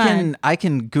 Never I mind.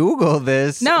 can Google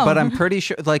this. No. But I'm pretty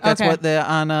sure like that's Okay. what the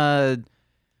on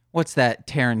what's that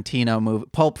Tarantino movie?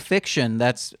 Pulp Fiction.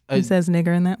 That's Who says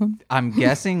nigger in that one? I'm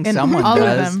guessing And someone all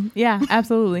does. of them. Yeah,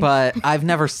 absolutely. But I've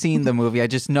never seen the movie. I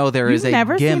just know there is You've a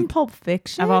never seen gimp. Pulp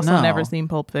Fiction? I've also No. never seen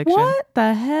Pulp Fiction. What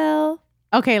the hell?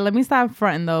 Okay, let me stop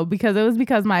fronting though, because it was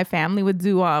because my family would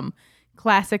do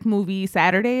classic movie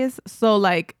Saturdays. So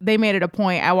like they made it a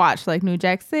point. I watched like New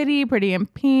Jack City, Pretty in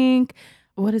Pink.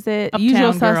 What is it?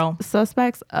 Uptown Girl.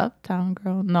 Suspects. Uptown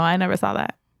Girl. No, I never saw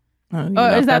that. I don't even Oh,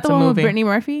 know if is that that's the a one with movie. Brittany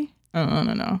Murphy? No.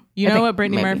 You I know think what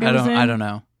Brittany maybe. Murphy I was in? don't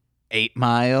know. 8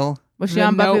 Mile. Was she The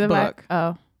on Buffy the Notebook.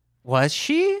 Oh. Was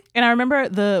she? And I remember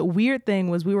the weird thing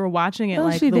was we were watching it Oh,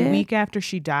 like she the did? week after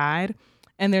she died.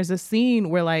 And there's a scene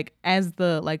where like as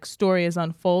the like story is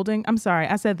unfolding. I'm sorry,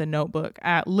 I said The Notebook.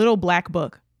 Little Black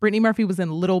Book. Brittany Murphy was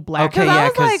in Little Black Okay, Because Book. I yeah,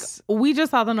 was 'cause- like, we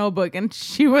just saw the Notebook and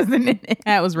she wasn't in it.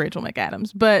 That was Rachel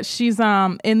McAdams. But she's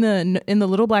in the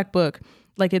Little Black Book,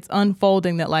 like it's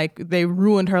unfolding that like they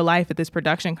ruined her life at this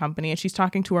production company, and she's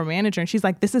talking to her manager and she's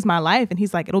like, "This is my life," and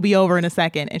he's like, "It'll be over in a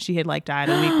second." And she had like died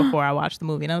a week before I watched the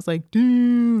movie, and I was like,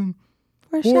 "Damn,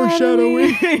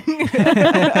 foreshadowing."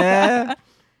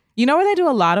 You know where they do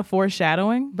a lot of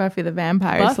foreshadowing? Buffy the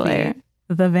Vampire Buffy, Slayer.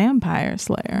 the Vampire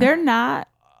Slayer. They're not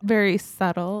very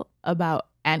subtle about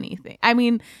anything. I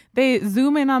mean, they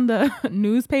zoom in on the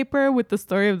newspaper with the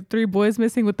story of the 3 boys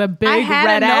missing with the big I had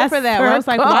red a note ass for that. Where I was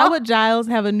like, circle. why would Giles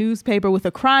have a newspaper with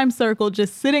a crime circle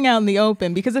just sitting out in the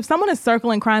open? Because if someone is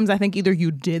circling crimes, I think either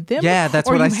you did them, Yeah, that's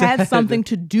or what you I said. had something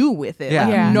to do with it. Yeah,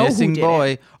 Like, Yeah. you know missing who did boy,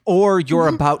 it. or you're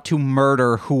about to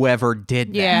murder whoever did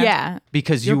that. Yeah. Yeah.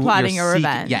 because You're you're plotting you're a seeking-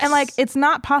 revenge. Yes. And like, it's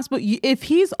not possible if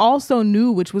he's also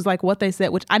new, which was like what they said,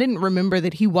 which I didn't remember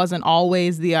that he wasn't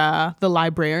always the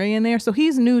librarian there. So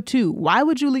he's new too. Why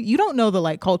would you? You don't know the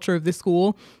like culture of this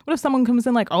school. What if someone comes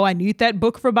in like, oh, I need that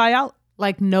book for biology?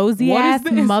 Like nosy What is ass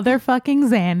this? motherfucking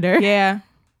Xander. Yeah,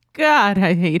 God,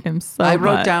 I hate him so much. I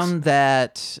wrote down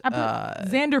that.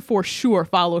 Xander for sure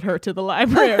followed her to the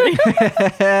library.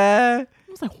 I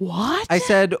was like, what? I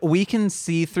said we can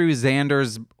see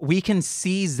Xander's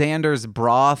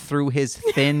bra through his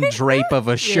thin drape of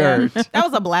a shirt. Yeah. That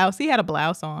was a blouse. He had a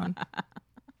blouse on.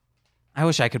 I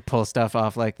wish I could pull stuff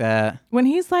off like that. When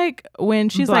she's like, I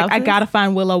Blouses? gotta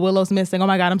find Willow. Willow's missing. Oh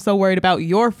my God, I'm so worried about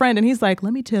your friend. And he's like,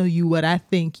 let me tell you what I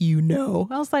think you know.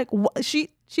 I was like, what?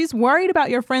 She's worried about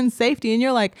your friend's safety. And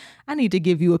you're like, I need to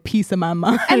give you a piece of my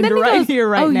mind And then he right goes, here,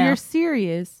 right oh, now. you're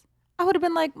serious. I would have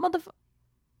been like,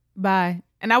 bye.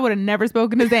 And I would have never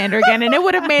spoken to Xander again. And it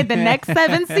would have made the next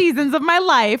 7 seasons of my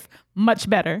life much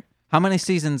better. How many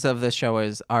seasons of this show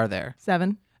are there?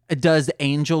 7. Does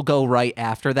Angel go right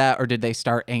after that, or did they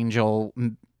start Angel?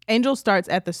 Angel starts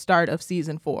at the start of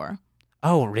season 4.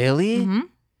 Oh, really? Mhm.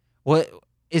 What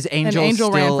is Angel? And Angel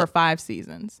still, ran for 5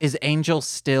 seasons. Is Angel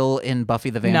still in Buffy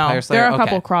the Vampire No, Slayer? there are a Okay.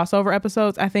 couple crossover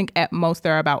episodes. I think at most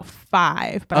there are about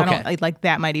 5, but I Okay. don't like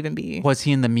that might even be. Was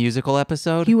he in the musical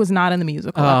episode? He was not in the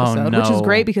musical Oh, episode, which is no.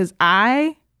 great because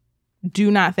I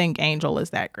do not think Angel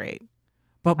is that great.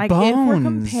 but Like if we're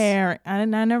Bones. comparing, I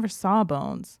never saw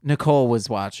Bones. Nicole was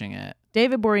watching it.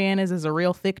 David Boreanaz is a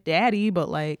real thick daddy, but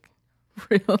like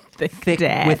Real thick, Thick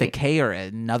daddy. with a K or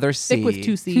another C. thick with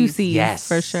 2 C's. 2 C's, Yes.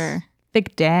 for sure.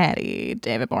 Thick daddy,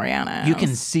 David Boreanaz. You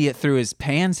can see it through his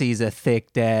pants. He's a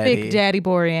thick daddy. thick daddy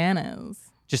Boreanaz.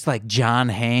 Just like John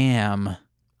Hamm.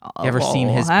 You ever seen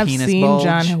his I've penis seen bulge?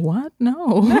 John. What?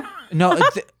 No. No,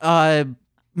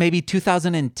 maybe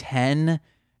 2010,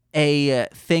 a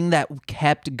thing that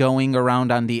kept going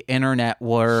around on the internet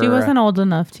were... She wasn't old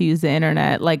enough to use the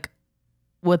internet like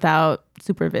without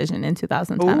supervision in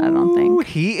 2010, I don't think.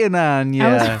 Heating on you.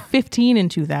 I was 15 in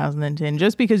 2010.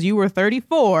 Just because you were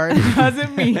 34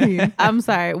 doesn't mean. I'm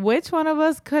sorry. Which one of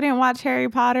us couldn't watch Harry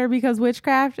Potter because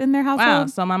witchcraft in their Wow. household?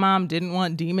 So my mom didn't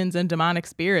want demons and demonic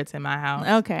spirits in my house.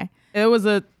 Okay. It was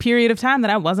a period of time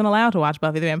that I wasn't allowed to watch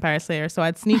Buffy the Vampire Slayer. So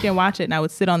I'd sneak and watch it, and I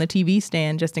would sit on the TV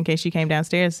stand just in case she came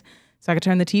downstairs so I could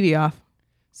turn the TV off.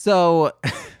 So,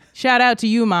 Shout out to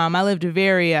you, Mom. I lived a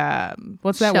very,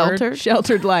 what's that word? Sheltered?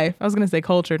 Sheltered life. I was going to say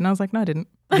cultured, and I was like, no, I didn't.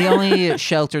 the only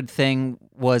sheltered thing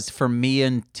was for me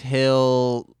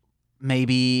until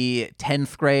maybe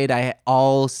 10th grade,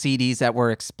 all CDs that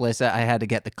were explicit, I had to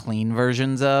get the clean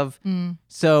versions of.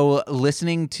 So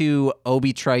listening to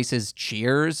Obi Trice's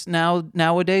Cheers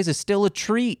nowadays is still a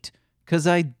treat because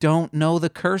I don't know the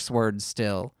curse words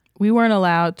still. We weren't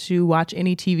allowed to watch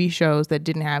any TV shows that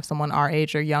didn't have someone our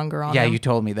age or younger on Yeah, them. you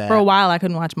told me that. For a while, I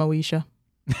couldn't watch Moesha.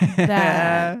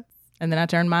 That And then I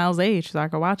turned Miles' age so I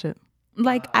could watch it.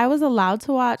 like I was allowed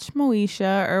to watch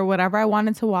Moesha or whatever I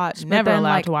wanted to watch. but Never then, allowed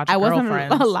like, to watch I wasn't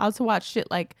Girlfriends. allowed to watch shit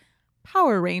like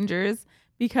Power Rangers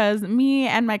because me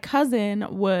and my cousin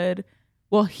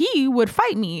he would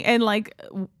fight me, and like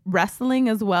wrestling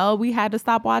as well. We had to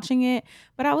stop watching it.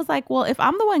 But I was like, well, if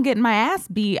I'm the one getting my ass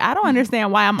beat, I don't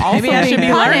understand why I'm also Maybe I being should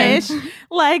be learning. punished.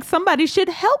 Like somebody should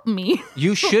help me.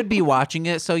 You should be watching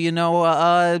it so you know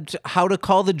how to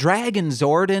call the Dragon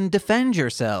Zord and defend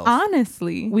yourself.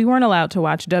 Honestly. We weren't allowed to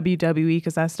watch WWE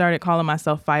because I started calling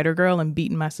myself Fighter Girl and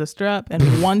beating my sister up.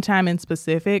 And one time in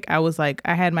specific, I was like,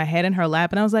 I had my head in her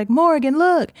lap and I was like, Morgan,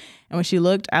 look. And when she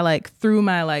looked, I like threw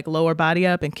my like lower body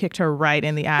up and kicked her right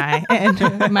in the eye.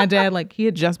 And my dad, like, he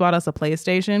had just bought us a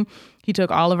PlayStation. He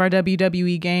took all of our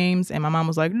WWE games and my mom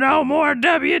was like, no more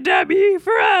WWE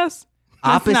for us.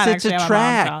 That's not Opposites actually how my mom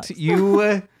attract. talks.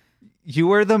 You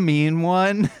were the mean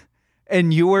one,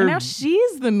 and you were. And now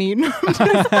she's the mean one.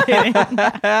 Just kidding.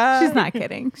 She's not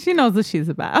kidding. She knows what she's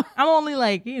about. I'm only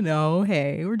like,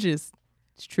 hey, it's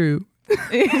true.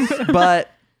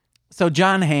 But so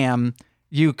John Hamm,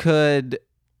 you could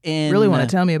Really want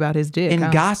to tell me about his dick. in huh?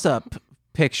 gossip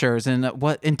pictures and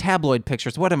in tabloid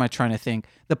pictures. What am I trying to think?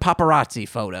 The paparazzi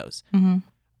photos. Mm-hmm.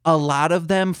 A lot of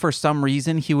them, for some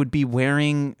reason, he would be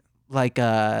wearing like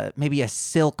maybe a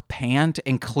silk pant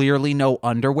and clearly no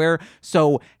underwear.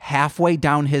 So halfway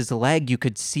down his leg, you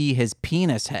could see his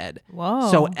penis head. Whoa.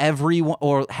 So everyone,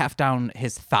 or half down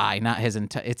his thigh, not his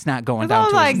entire. It's not going down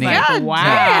to like, his knee, God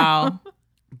Wow.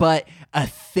 but a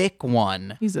thick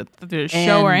one. He's a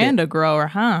shower And- and a grower,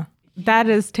 huh? That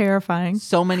is terrifying.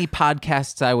 So many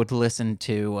podcasts I would listen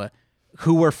to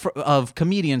who were of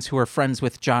comedians who were friends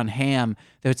with John Hamm.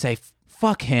 They would say,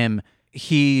 fuck him.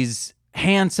 He's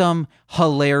handsome,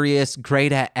 hilarious,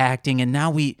 great at acting. And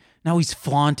now he's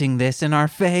flaunting this in our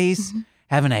face,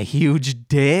 having a huge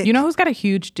dick. You know who's got a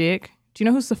huge dick? Do you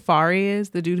know who Safari is?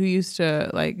 The dude who used to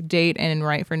like date and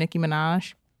write for Nicki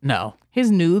Minaj? No.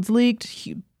 His nudes leaked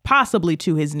possibly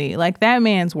to his knee. Like that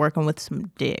man's working with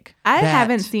some dick. I That-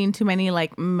 haven't seen too many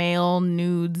like male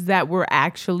nudes that were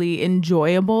actually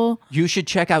enjoyable. You should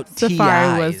check out Safari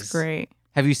T.I.'s. was great.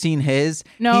 Have you seen his?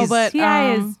 No, He's- but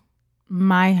T.I. is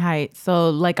my height, so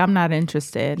like I'm not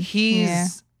interested.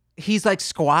 He's like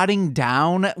squatting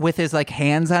down with his like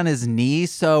hands on his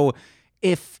knees. So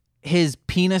if his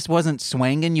penis wasn't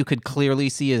swinging, you could clearly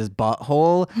see his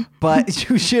butthole. But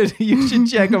you should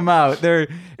check him out.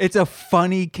 It's a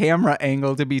funny camera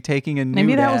angle to be taking a nude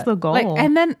maybe that at. was the goal. Like,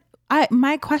 and then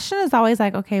my question is always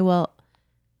like, okay, well,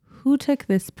 who took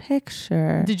this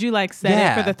picture? Did you like set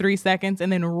Yeah. it for the 3 seconds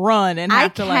and then run and I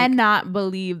have to like cannot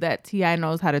believe that T.I.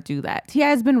 knows how to do that. T.I.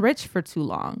 has been rich for too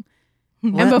long.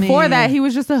 Let And before me- that, he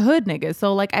was just a hood nigga.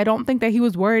 So like, I don't think that he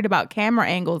was worried about camera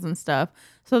angles and stuff.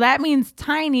 So that means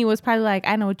Tiny was probably like,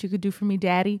 I know what you could do for me,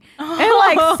 daddy. And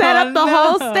like set up the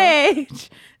whole stage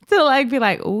to like be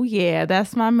like, oh yeah,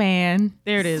 that's my man.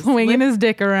 There it is. Swinging his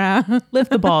dick around.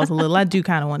 lift the balls a little. I do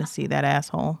kind of want to see that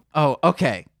asshole. Oh,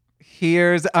 okay.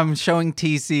 I'm showing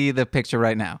TC the picture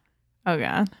right now. Oh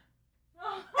God.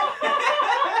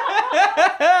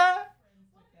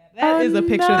 That is a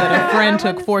picture that a friend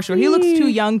took for sure. He looks too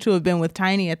young to have been with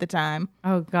Tiny at the time.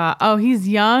 Oh God. Oh, he's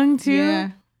young too.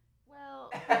 Yeah.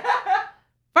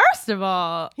 First of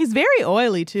all, He's very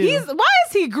oily too. why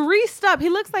is he greased up? He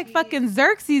looks like fucking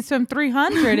Xerxes from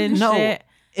 300 and No, shit.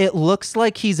 it looks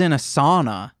like he's in a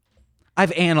sauna.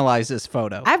 I've analyzed this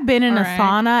photo. I've been in a Alright.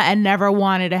 sauna and never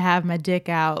wanted to have my dick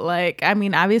out. Like, I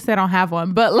mean, obviously I don't have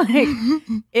one, but like,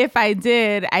 if I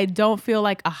did, I don't feel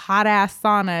like a hot ass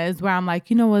sauna is where I'm like,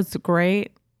 you know what's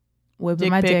great? Whipping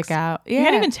Dick my pics. dick out. You Yeah.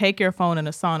 can't even take your phone in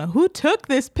a sauna. Who took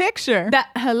this picture?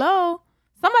 Hello?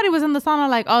 Somebody was in the sauna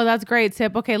like, oh, that's great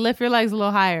tip. Okay, lift your legs a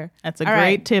little higher. That's a All great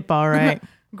right. tip, all right.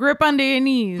 Grip under your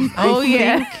knees. Oh,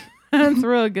 yeah. That's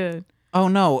real good. Oh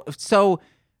no. So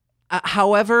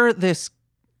however this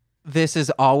is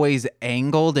always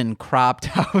angled and cropped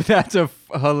out. That's a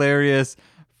hilarious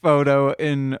photo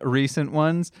in recent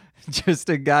ones. Just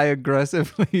a guy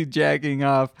aggressively jacking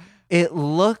off. It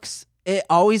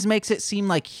always makes it seem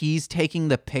like he's taking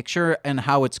the picture and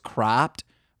how it's cropped.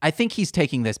 I think he's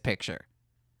taking this picture.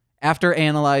 After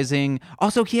analyzing,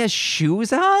 also he has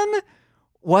shoes on.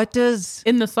 What does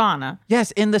In the sauna.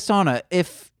 Yes, in the sauna.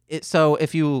 If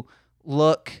you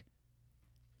look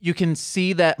you can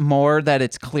see that more that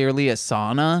it's clearly a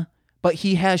sauna, but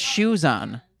he has shoes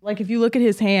on. Like if you look at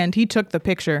his hand, he took the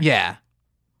picture. Yeah.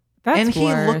 That's and he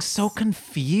worse. looks so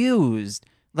confused.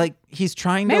 Like he's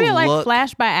trying Maybe to it like look.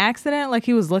 flashed by accident, like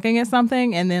he was looking at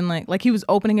something and then like he was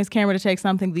opening his camera to take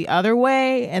something the other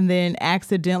way and then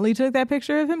accidentally took that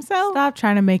picture of himself. Stop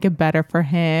trying to make it better for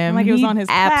him. Like it was on his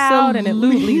cloud and it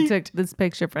absolutely took this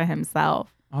picture for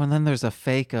himself. Oh, and then there's a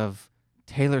fake of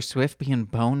Taylor Swift being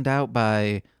boned out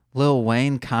by Lil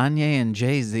Wayne, Kanye, and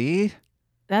Jay-Z.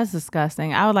 That's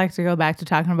disgusting. I would like to go back to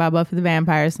talking about Buffy the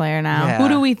Vampire Slayer now. Yeah. Who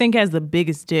do we think has the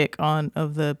biggest dick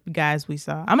of the guys we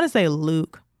saw? I'm gonna say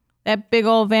Luke. That big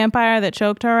old vampire that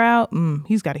choked her out.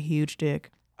 He's got a huge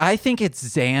dick. I think it's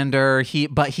Xander.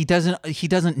 But he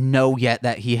doesn't know yet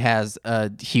that he has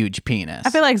a huge penis. I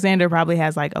feel like Xander probably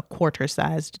has like a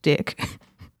quarter-sized dick.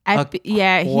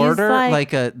 Yeah, quarter, he's like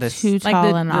too like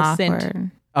tall the- and the scent.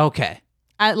 awkward. Okay.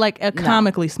 Like a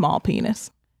comically small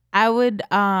penis. I would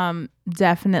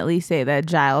definitely say that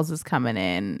Giles is coming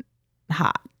in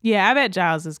hot. Yeah, I bet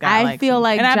Giles has got. I feel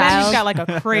like and I bet Giles- he's got like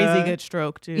a crazy good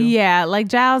stroke too. Yeah, like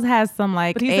Giles has some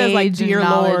like But he says like age and "Dear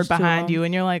knowledge Lord" to behind him. you,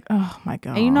 and you're like, oh my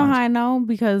god. And you know how I know?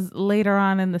 Because later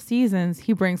on in the seasons,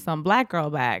 he brings some black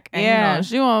girl back. And Yeah. you know,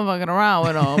 she won't fucking around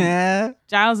with him. Yeah.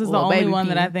 Giles is the Little only baby one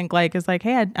that I P. think like is like,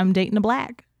 hey, I'm dating a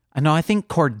black. I know. I think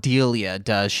Cordelia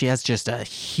does. She has just a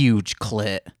huge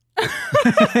clit.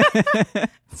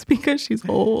 It's because she's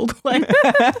old, like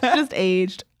just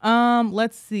aged.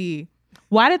 Let's see.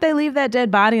 Why did they leave that dead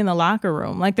body in the locker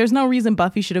room? Like, there's no reason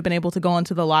Buffy should have been able to go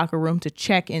into the locker room to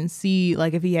check and see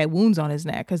like if he had wounds on his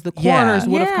neck, because the coroners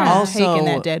would have Yeah. come and Also- taken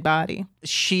that dead body.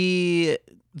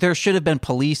 There should have been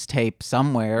police tape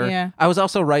somewhere. Yeah. I was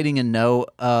also writing a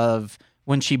note of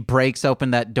when she breaks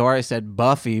open that door. I said,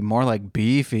 Buffy, more like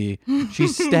beefy.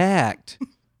 She's stacked.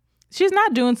 She's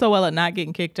not doing so well at not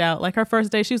getting kicked out. Like her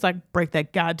first day, she was like, break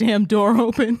that goddamn door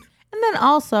open. And then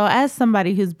also, as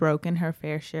somebody who's broken her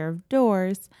fair share of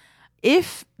doors,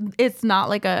 if it's not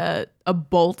like a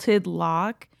bolted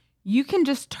lock, you can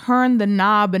just turn the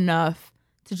knob enough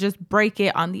to just break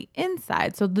it on the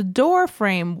inside. So the door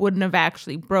frame wouldn't have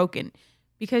actually broken,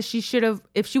 because she should have,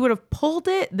 if she would have pulled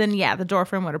it, then yeah, the door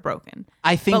frame would have broken.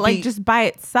 I think But like just by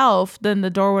itself, then the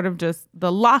door would have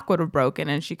the lock would have broken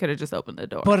and she could have just opened the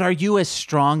door. But are you as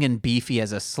strong and beefy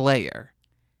as a Slayer?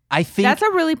 I think That's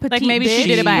a really petite maybe she bitch,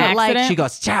 did it by but, like, accident. she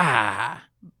goes, cha.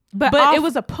 But But off it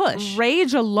was a push.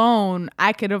 rage alone,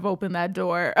 I could have opened that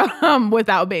door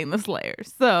without being the Slayer.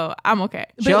 So I'm okay.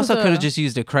 She it also was could a- have just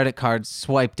used a credit card,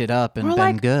 swiped it up, and Or, been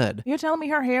like, good. You're telling me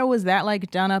her hair was that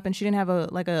like done up and she didn't have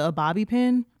a bobby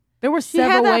pin? There were She had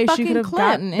several that ways she fucking could have clip,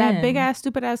 gotten that in. big ass,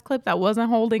 stupid ass clip that wasn't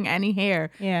holding any hair.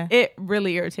 Yeah. It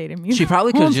really irritated me. She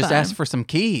probably the could have whole just time. asked for some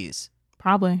keys.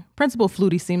 Probably. Principal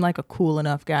Flutie seemed like a cool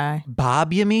enough guy.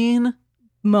 Bob, you mean?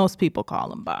 Most people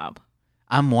call him Bob.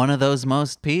 I'm one of those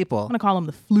most I'm people. gonna call him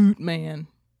the Flute Man.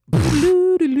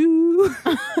 Flute-a-loo.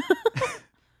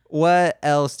 What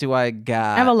else do I I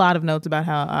got? have a lot of notes about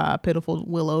how pitiful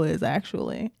Willow is,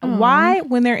 actually. Why,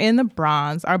 when they're in the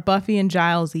bronze, are Buffy and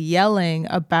Giles yelling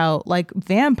about like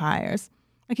vampires?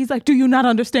 Like he's like, do you not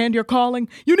understand your calling?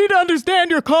 You need to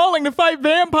understand your calling to fight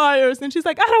vampires. And she's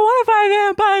like, I don't want to fight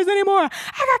vampires anymore.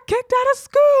 I got kicked out of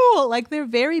school. Like they're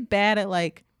very bad at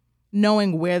like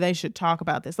knowing where they should talk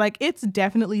about this. Like it's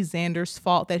definitely Xander's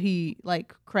fault that he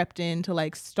like crept in to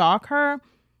like stalk her.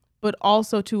 But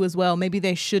also, too, as well, maybe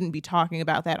they shouldn't be talking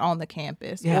about that on the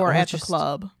campus Yeah, or or at the just-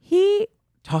 club. He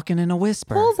Talking in a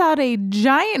whisper. pulls out a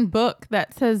giant book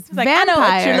that says He's like, vampire. I know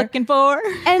what you're looking for.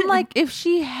 And like, if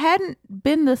she hadn't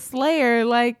been the Slayer,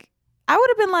 like I would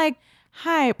have been like,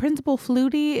 "Hi, Principal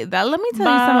Flutie. Let me tell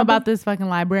you something Bob. about this fucking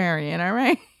librarian." All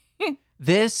right.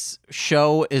 This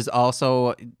show is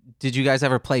also. Did you guys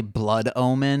ever play Blood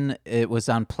Omen? It was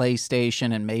on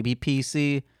PlayStation and maybe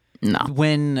PC. No.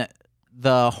 When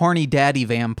the horny daddy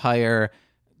vampire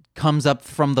comes up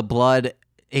from the blood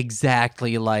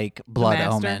exactly like Blood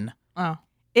Master? Omen. Oh,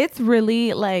 It's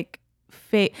really like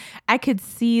fake. I could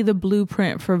see the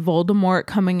blueprint for Voldemort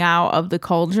coming out of the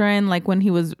cauldron, like when he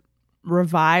was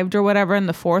revived or whatever in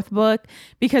the fourth book,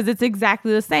 because it's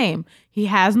exactly the same. He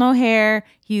has no hair.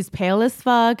 He's pale as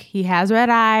fuck. He has red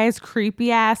eyes,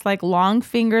 creepy ass, like long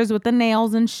fingers with the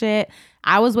nails and shit.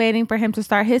 I was waiting for him to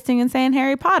start hissing and saying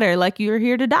Harry Potter, like you're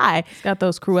here to die. he's got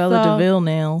those Cruella So- DeVille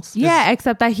nails. Yeah,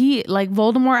 except that he, like,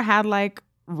 Voldemort had like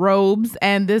robes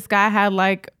and this guy had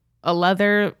like a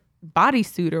leather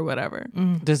bodysuit or whatever.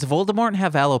 Does Voldemort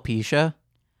have alopecia?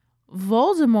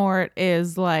 Voldemort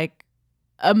is like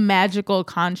a magical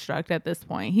construct at this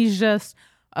point. He's just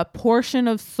a portion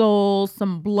of soul,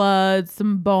 some blood,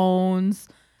 some bones,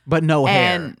 But no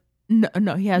hair. and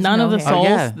No, he has None no of the hair. souls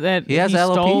yeah. that He has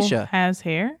stole alopecia. has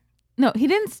hair. No, he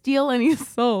didn't steal any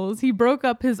souls. He broke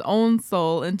up his own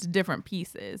soul into different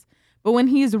pieces. But when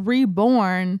he's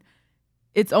reborn,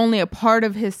 it's only a part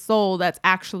of his soul that's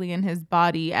actually in his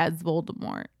body as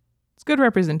Voldemort. It's good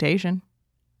representation.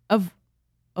 Of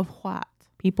what?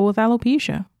 People with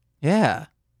alopecia, Yeah.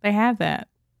 they have that.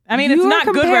 I mean, You it's are not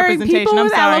good comparing representation. people I'm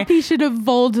with sorry. alopecia to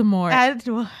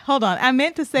Voldemort. Hold on. I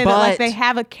meant to say that like But- they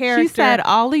have a character. She said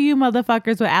all of you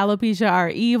motherfuckers with alopecia are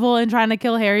evil and trying to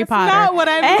kill Harry That's Potter. not what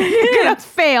I And meant. you're gonna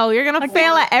fail. You're gonna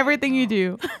fail at everything you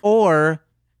do. Or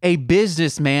a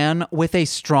businessman with a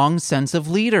strong sense of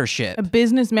leadership. A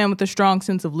businessman with a strong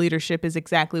sense of leadership is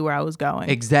exactly where I was going.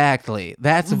 Exactly.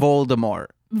 That's Voldemort.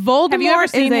 Voldemort Have you ever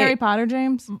seen is Harry Potter,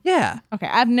 James? Yeah. Okay,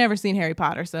 I've never seen Harry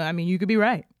Potter, so I mean, you could be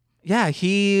right. Yeah.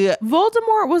 He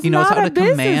Voldemort was knows not how a to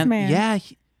command. businessman. Yeah.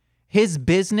 His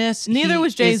business. Neither he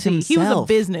was is Jay-Z. He was a himself.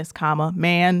 business,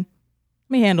 man. Let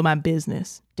me handle my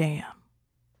business. Damn.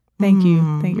 Thank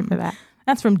you. Thank you for that.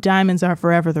 That's from Diamonds Are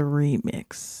Forever, the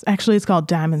remix. Actually, it's called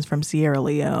Diamonds from Sierra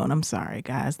Leone. I'm sorry,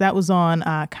 guys. That was on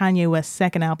Kanye West's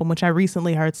second album, which I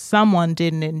recently heard someone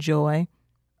didn't enjoy.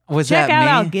 Was Check that out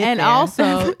me? I'll Get And There.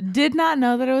 also did not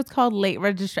know that it was called Late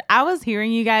Registration. I was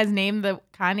hearing you guys name the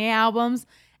Kanye albums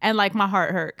and like my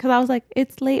heart hurt because I was like,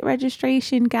 it's late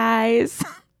registration, guys.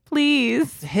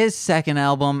 Please. His second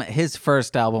album, his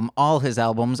first album, all his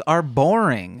albums are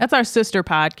boring. That's our sister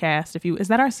podcast. Is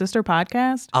that our sister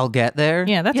podcast? I'll Get There.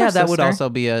 Yeah, that's our that would sister. also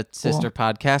be a sister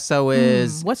podcast. So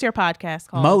is What's your podcast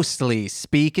called? mostly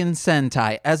Speaking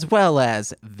Sentai, as well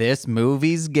as This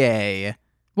Movie's Gay.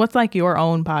 What's like your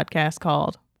own podcast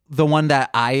called? The one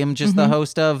that I am just the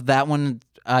host of, that one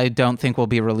I don't think will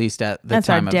be released at the That's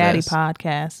our time of daddy this.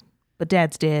 podcast. But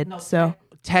dad's dead. So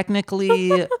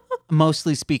Technically,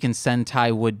 mostly Speaking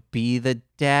Sentai would be the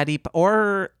daddy,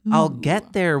 or I'll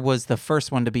Get There was the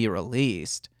first one to be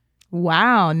released.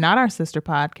 wow, not our sister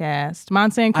podcast.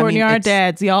 Monse and I Courtney mean, are our it's-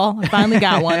 dads, y'all. I finally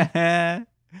got one.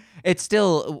 It's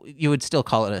still, you would still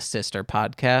call it a sister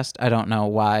podcast. I don't know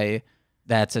why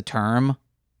that's a term,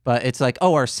 but it's like,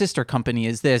 oh, our sister company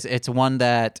is this. It's one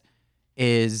that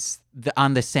is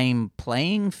on the same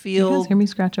playing You guys field. hear me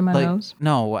scratching my Like, nose?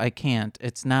 no, I can't.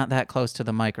 It's not that close to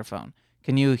the microphone.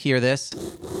 Can you hear this?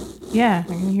 Yeah, I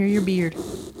can hear your beard.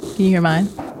 Can you hear mine?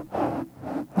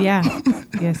 Yeah.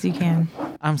 Yes, you can.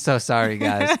 I'm so sorry,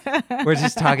 guys. We're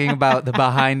just talking about the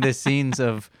behind the scenes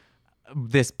of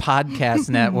this podcast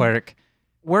network.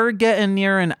 We're getting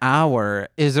near an hour.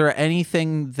 Is there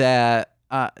anything that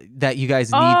you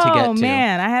guys need to get to? Oh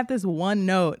man, I have this one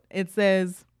note. It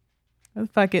says,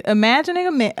 "Fuck it. Imagine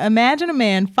a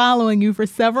man following you for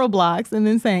several blocks and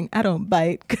then saying, 'I don't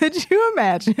bite.'" Could you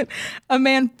imagine a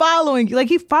man following you? Like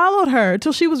he followed her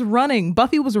till she was running.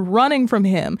 Buffy was running from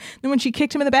him. Then when she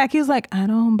kicked him in the back, he was like, "I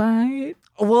don't bite."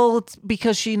 Well, it's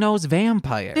because she knows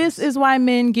vampires. This is why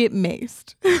men get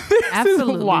maced.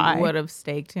 Absolutely why. would have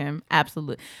staked him.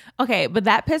 Absolutely. Okay, but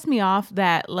that pissed me off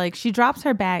that like she drops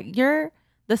her bag. You're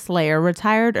the Slayer,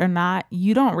 retired or not.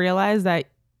 You don't realize that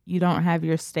you don't have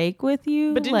your stake with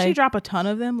you. But didn't she Like, drop a ton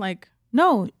of them? Like,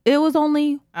 No, it was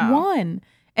only Oh. one.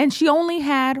 And she only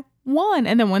had one.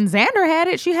 And then when Xander had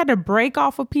it, she had to break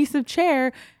off a piece of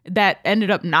chair that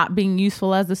ended up not being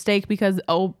useful as a stake because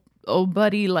old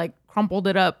buddy like crumpled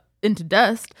it up into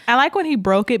dust. I like when he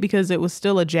broke it because it was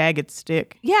still a jagged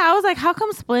stick. Yeah, I was like, how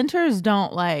come splinters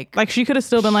don't like Like she could have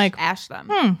still been like, ash them?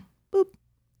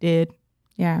 did.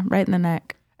 Yeah, right in the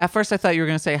neck. At first, I thought you were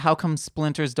going to say, how come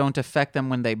splinters don't affect them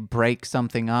when they break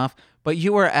something off? But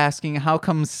you were asking, how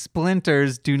come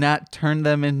splinters do not turn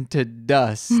them into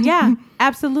dust? Yeah,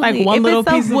 absolutely. Like one if little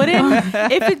it's piece a of- wooden,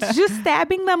 if it's just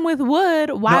stabbing them with wood,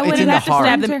 why No, would it's it in the have to heart.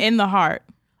 stab Stab them them in the heart.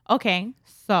 Okay,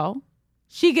 so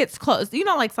she gets close. You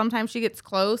know, like sometimes she gets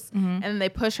close and then they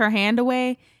push her hand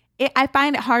away. I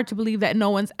find it hard to believe that no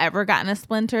one's ever gotten a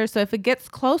splinter. So if it gets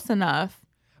close enough,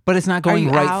 But it's not are going you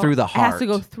right out? through the It heart. has to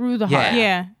go through the Yeah. heart.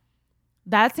 Yeah.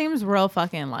 That seems real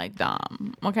fucking like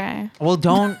dumb. Okay. Well,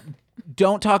 don't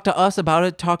talk to us about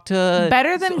it. Talk to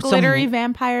Better than some- glittery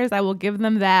vampires. I will give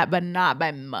them that, but not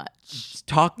by much.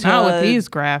 Talk to Not with these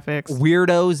graphics.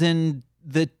 weirdos in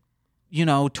the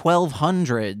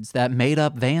 1200s that made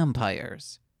up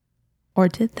vampires. Or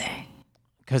did they?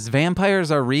 Because vampires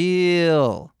are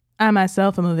real. I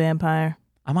myself am a vampire.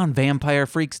 I'm on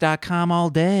vampirefreaks.com all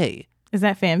day. Is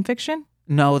that fan fiction?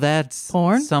 No, that's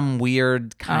Porn? some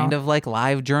weird kind Oh. of like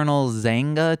live journal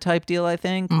Zanga type deal, I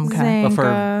think. Okay. But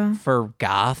Zanga. for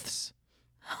goths,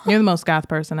 You're the most goth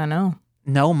person I know.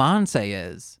 no, Monse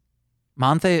is.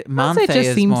 Monse Monse just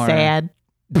is seems more, sad.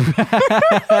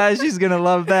 She's gonna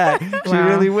love that. She Wow.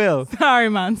 really will. Sorry,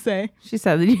 Monse. She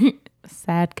said,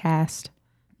 sad cast.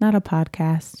 Not a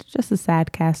podcast, just a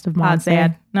sad cast of Pod Monse.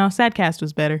 sad. No, Sadcast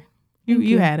was better.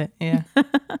 You had it. Yeah.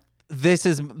 This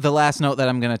is the last note that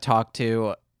I'm gonna talk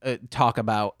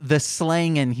about. The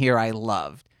slang in here I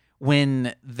loved.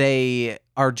 When they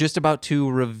are just about to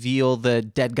reveal the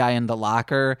dead guy in the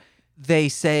locker, they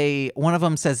say, one of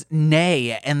them says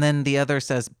nay, and then the other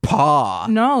says paw.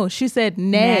 No, she said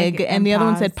neg, Neg and the other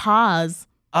one said pause.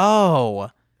 Oh,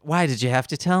 why did you have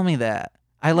to tell me that?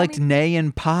 I liked nay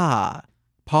and paw.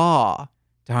 Paw.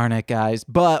 Darn it, guys.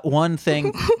 But one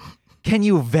thing, can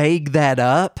you vague that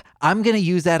up? I'm going to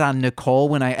use that on Nicole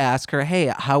when I ask her,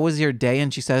 hey, how was your day?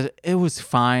 And she says, it was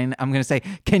fine. I'm going to say,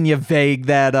 can you vague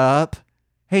that up?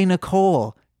 Hey,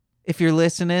 Nicole, if you're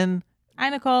listening, Hi,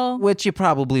 Nicole. which you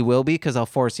probably will be because I'll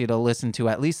force you to listen to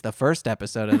at least the first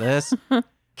episode of this.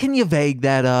 Can you vague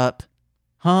that up?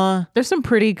 Huh? There's some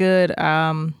pretty good,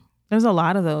 there's a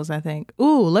lot of those, I think.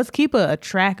 Ooh, let's keep a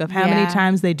track of how many Yeah.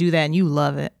 times they do that and you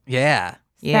love it. Yeah.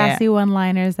 Yeah. Sassy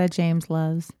one-liners that James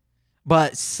loves.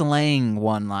 But slang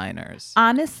one-liners.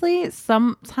 Honestly,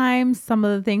 sometimes some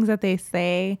of the things that they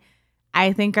say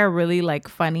I think are really like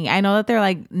funny. I know that they're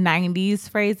like 90s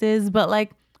phrases, but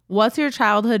like, what's your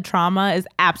childhood trauma is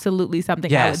absolutely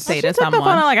something I would Yes. say She to took the someone.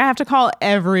 fun on, like, I have to call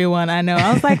everyone I know.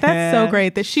 I was like, that's so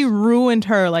great that she ruined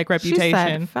her like She reputation.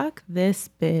 said, fuck this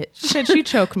bitch. She said she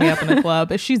choked me up in a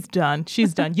club. She's done.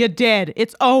 She's done. You're dead.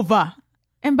 It's over.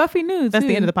 And Buffy knew That's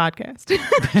the end of the podcast.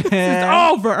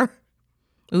 It's over.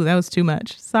 Ooh, that was too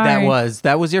much. Sorry.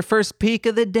 That was your first peek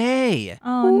of the day.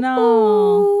 Oh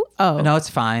no. Oh, No, it's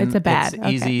fine. It's a bad. It's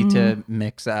Okay. easy to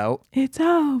mix out. It's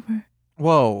over.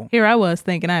 Whoa. Here I was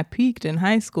thinking I peaked in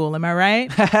high school. Am I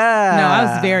right? No, I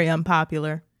was very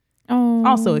unpopular. Oh.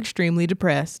 Also extremely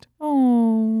depressed.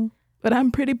 Oh. But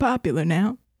I'm pretty popular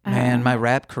now. Man, my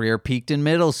rap career peaked in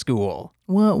middle school.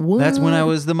 What? That's when I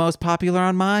was the most popular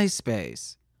on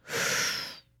MySpace.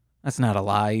 That's not a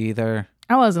lie either.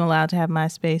 I wasn't allowed to have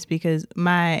MySpace because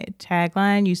my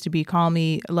tagline used to be "Call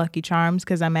me Lucky Charms"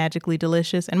 because I'm magically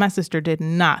delicious, and my sister did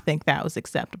not think that was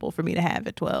acceptable for me to have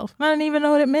at 12. I didn't even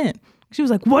know what it meant. She was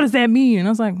like, "What does that mean?" And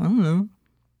I was like, "I don't know."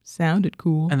 Sounded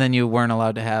cool. And then you weren't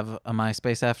allowed to have a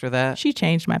MySpace after that? She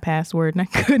changed my password, and I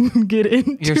couldn't get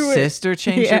into Your it. sister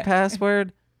changed Yeah. your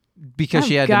password? Because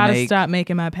she had to gotta make... stop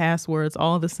making my passwords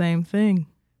all the same thing.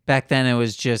 Back then it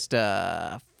was just,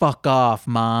 fuck off,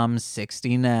 Mom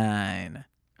 69.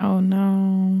 Oh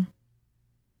no.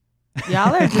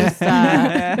 Y'all are just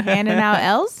handing out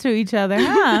L's to each other,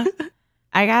 huh?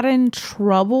 I got in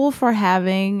trouble for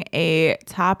having a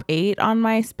top 8 on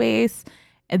MySpace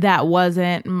that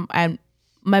wasn't, and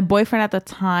my boyfriend at the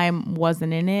time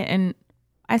wasn't in it. And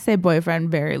I say boyfriend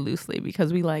very loosely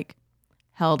because we like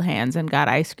held hands and got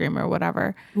ice cream or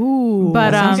whatever. Ooh, But,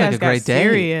 you sounds guys like a got great date.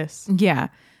 serious. Yeah,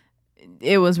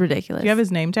 it was ridiculous. Do you have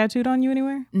his name tattooed on you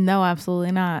anywhere? No,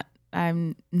 absolutely not.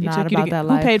 I'm He not took you to about get- that Who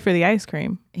life. paid for the ice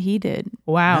cream? He did.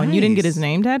 Wow, and you didn't get his Nice.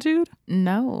 name tattooed?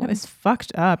 No. That is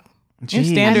fucked up. Your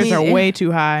Jeez. standards I mean, are way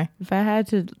too high. If I had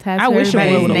to tattoo I wish a boy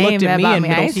everybody's would've name looked at me about in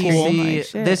middle ice school. cream, See, like,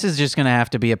 shit. this is just going to have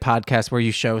to be a podcast where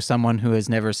you show someone who has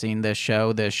never seen this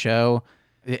show.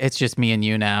 It's just me and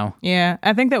you now. Yeah,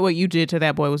 I think that what you did to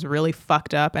that boy was really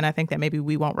fucked up, and I think that maybe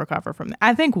we won't recover from that.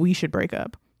 I think we should break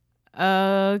up.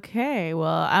 Okay,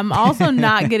 well, I'm also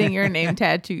not getting your name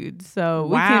tattooed, so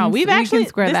we can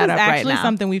square this that is up right actually now.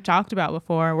 something we've talked about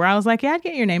before, where I was like, yeah, I'd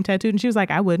get your name tattooed, and she was like,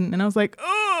 I wouldn't, and I was like,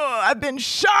 oh, I've been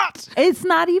shot. It's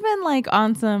not even like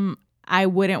on some I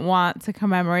wouldn't want to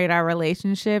commemorate our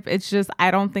relationship. It's just I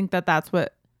don't think that that's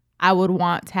what I would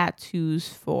want tattoos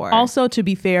for. Also, to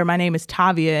be fair, my name is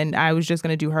Tavia, and I was just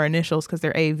going to do her initials because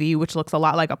they're AV, which looks a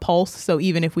lot like a pulse. So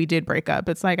even if we did break up,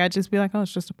 it's like, I'd just be like, oh,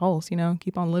 it's just a pulse,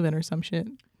 keep on living or some shit.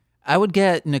 I would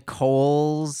get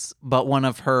Nicole's, but one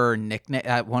of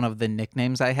the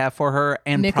nicknames I have for her,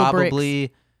 and Nickel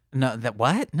probably no. That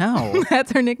what? No.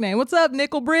 That's her nickname. What's up,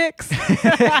 Nickel Bricks?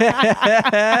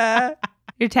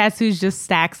 your tattoo's just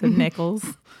stacks of nickels.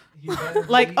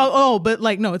 Like, but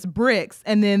like, no, it's bricks.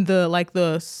 And then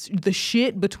the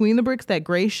shit between the bricks, that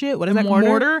gray shit, what is that,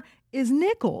 mortar, is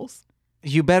nickels.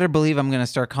 You better believe I'm going to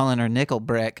start calling her Nickel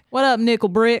Brick. What up, Nickel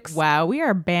Bricks? Wow, we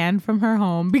are banned from her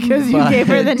home because you gave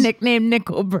her the nickname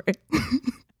Nickelbrick.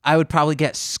 I would probably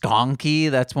get Skonky.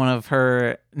 That's one of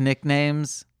her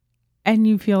nicknames. And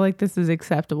you feel like this is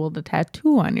acceptable to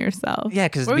tattoo on yourself. Yeah,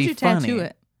 because Where it'd would be you funny. tattoo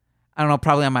it? I don't know,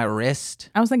 probably on my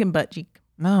wrist. I was thinking butt cheek.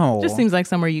 No. Just seems like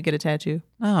somewhere you get a tattoo.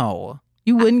 No.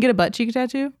 You wouldn't get a butt cheek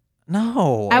tattoo?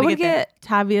 No. I to would get get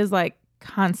Tavia's like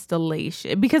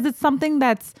constellation because it's something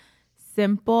that's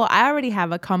simple. I already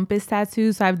have a compass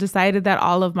tattoo, so I've decided that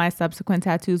all of my subsequent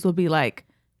tattoos will be like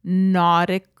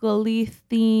nautically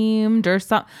themed or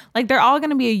something. Like they're all going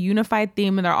to be a unified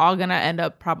theme, and they're all going to end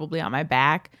up probably on my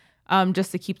back,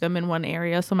 just to keep them in one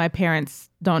area so my parents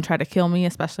don't try to kill me,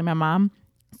 especially my mom.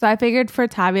 So I figured for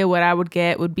Tavia, what I would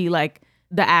get would be like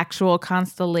the actual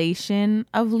constellation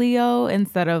of Leo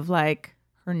instead of like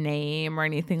her name or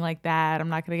anything like that. I'm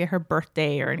not going to get her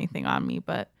birthday or anything on me,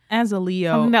 but As a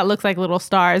Leo, something that looks like little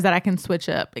stars that I can switch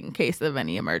up in case of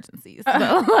any emergencies.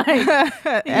 So, like,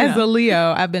 as a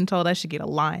Leo, I've been told I should get a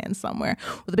lion somewhere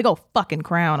with a big old fucking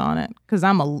crown on it because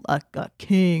I'm a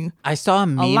king. I saw a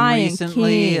meme Lion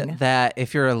recently King. that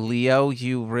if you're a Leo,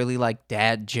 you really like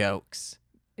dad jokes.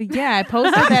 Yeah, I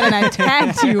posted that and I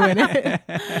tagged you in it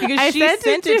because I she sent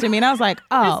sent it it to me and I was like,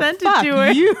 oh, sent it fuck to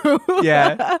her. you.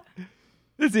 Yeah.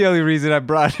 That's the only reason I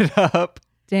brought it up.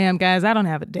 Damn, guys, I don't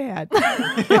have a dad.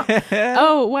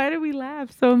 oh, why did we laugh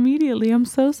so immediately? I'm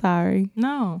so sorry.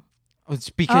 No. It's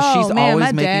because she's man, always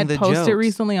my making dad the posted jokes.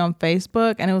 recently on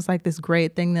Facebook, and it was like this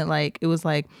great thing that like it was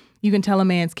like you can tell a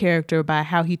man's character by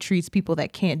how he treats people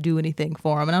that can't do anything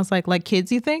for him. And I was like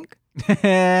kids, you think?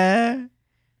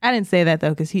 I didn't say that though,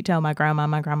 because he'd tell my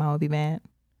grandma would be mad.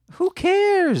 Who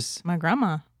cares? My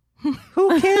grandma.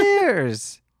 Who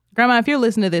cares? Grandma, if you're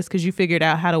listening to this because you figured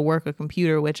out how to work a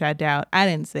computer, which I doubt, I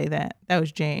didn't say that. That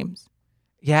was James.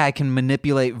 Yeah, I can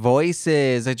manipulate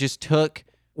voices. I just took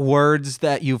words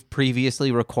that you've previously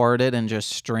recorded and just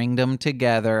stringed them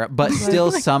together, but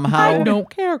still somehow. I don't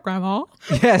care, Grandma.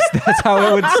 Yes, that's how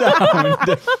it would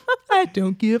sound. I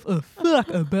don't give a fuck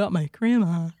about my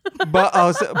grandma.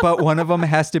 But one of them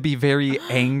has to be very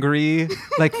angry.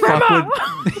 Like fuck would.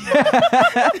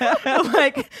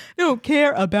 Like, I don't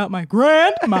care about my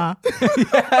grandma.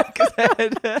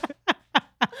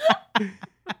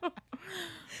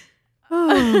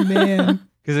 Oh, man.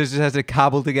 Because it just has to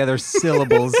cobble together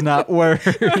syllables, not words.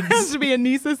 It has to be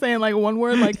Anissa saying like one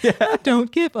word, like, I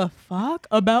don't give a fuck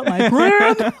about my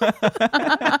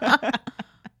grandma.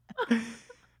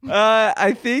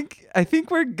 I think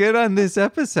we're good on this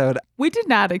episode. We did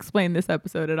not explain this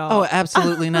episode at all. Oh,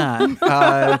 absolutely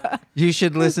not. You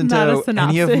should listen Not a to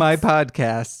any of synopsis. my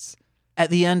podcasts. At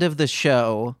the end of the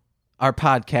show, our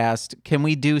podcast, can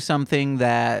we do something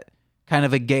that kind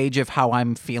of a gauge of how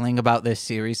I'm feeling about this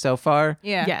series so far?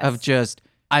 Yeah. Yes. Of just,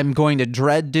 I'm going to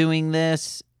dread doing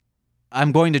this.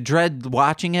 I'm going to dread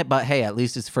watching it, but hey, at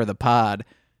least it's for the pod.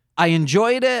 I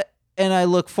enjoyed it. And I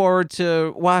look forward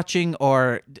to watching,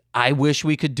 or I wish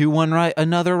we could do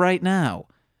another right now.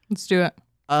 Let's do it.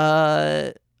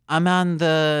 I'm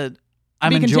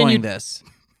Be enjoying continued. this.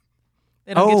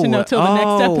 They don't get to know till the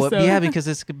next episode. Yeah, because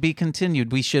this could be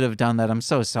continued. We should have done that. I'm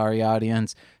so sorry,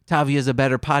 audience. Tavia's a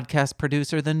better podcast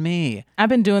producer than me. I've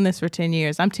been doing this for 10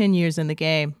 years. I'm 10 years in the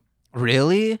game.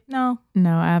 Really? No.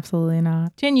 No, absolutely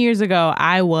not. 10 years ago,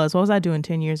 what was I doing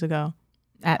 10 years ago?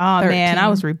 At Oh, 13. man, I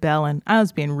was rebelling. I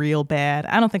was being real bad.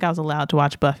 I don't think I was allowed to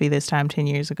watch Buffy this time 10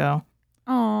 years ago.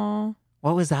 Aw.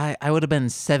 What was I? I would have been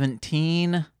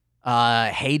 17,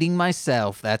 hating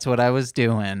myself. That's what I was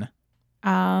doing.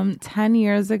 10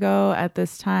 years ago at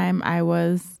this time, I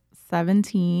was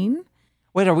 17.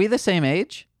 Wait, are we the same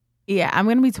age? Yeah, I'm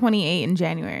going to be 28 in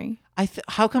January.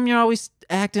 How come you're always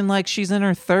acting like she's in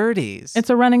her 30s? It's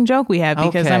a running joke we have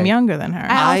because Okay. I'm younger than her.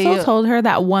 I also I- told her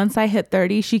that once I hit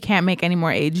 30, she can't make any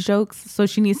more age jokes. So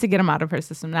she needs to get them out of her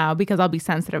system now because I'll be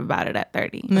sensitive about it at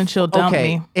 30. And then she'll dump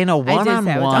okay, me. in a did say I would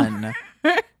one-on-one,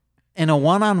 in a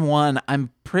one-on-one, I'm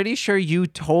pretty sure you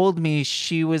told me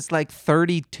she was like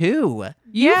 32.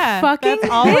 Yeah, fucking that's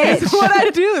always bitch. what I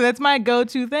do. That's my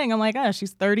go-to thing. I'm like, oh,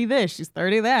 she's 30 this, she's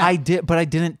 30 that. I did, but I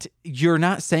didn't. You're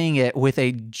not saying it with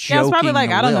a joking. yeah, it's probably like,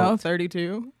 I don't know, lilt.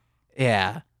 32.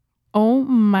 Yeah. Oh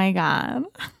my God.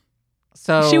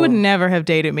 So She would never have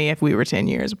dated me if we were 10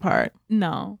 years apart.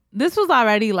 No. This was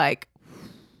already like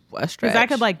a stretch. Because I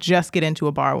could like just get into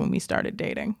a bar when we started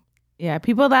dating. Yeah,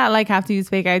 people that like have to use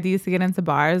fake IDs to get into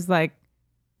bars, like,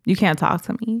 you can't talk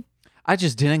to me. I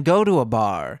just didn't go to a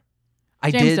bar. I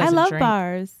James did. I doesn't love drink.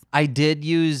 bars. I did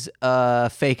use a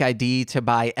fake ID to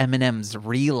buy Eminem's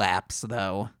Relapse,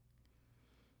 though.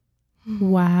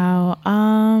 Wow.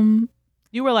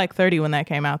 You were like 30 when that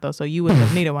came out, though, so you wouldn't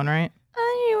have needed one, right?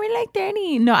 Oh, you were like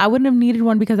 30. No, I wouldn't have needed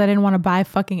one because I didn't want to buy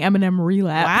fucking Eminem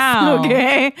Relapse. Wow.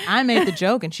 Okay. I made the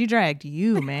joke and she dragged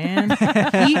you, man.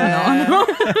 Eating on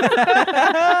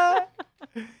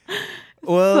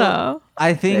Well, So,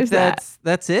 I think there's that.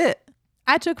 that's it.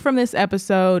 I took from this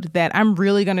episode that I'm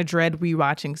really going to dread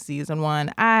rewatching season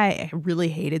 1. I really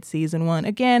hated season 1.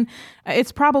 Again,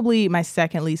 it's probably my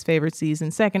second least favorite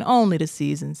season, second only to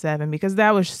season 7, because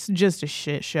that was just a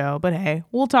shit show. But hey,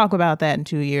 we'll talk about that in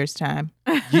 2 years' time.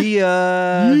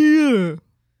 Yeah. Yeah.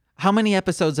 How many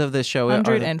episodes of this show are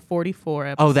there? 144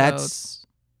 episodes. Oh, that's...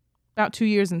 about 2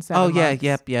 years and 7 Oh, months.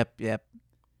 yeah, yep.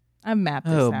 I mapped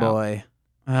this Oh, out. boy.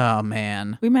 Oh,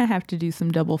 man. We might have to do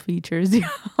some double features.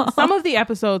 Some of the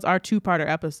episodes are 2-parter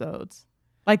episodes.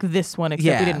 Like this one, except we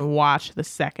Yeah. didn't watch the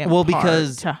second Well, part.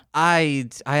 because I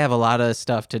have a lot of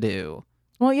stuff to do.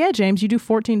 Well, yeah, James, you do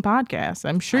 14 podcasts.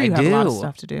 I'm sure you I have a lot of do.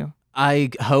 stuff to do.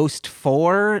 I host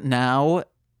 4 now,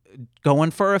 going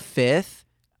for a 5th.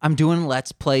 I'm doing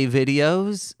Let's Play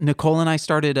videos. Nicole and I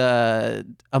started a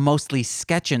mostly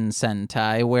sketchin'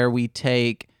 Sentai where we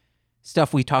take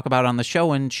stuff we talk about on the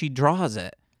show and she draws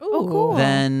it. Oh, cool.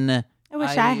 Then I wish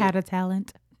I had a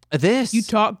talent. this. You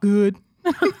talk good.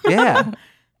 Yeah.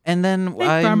 And then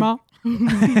Thanks, Grandma.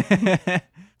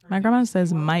 My grandma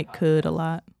says might could a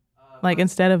lot. Like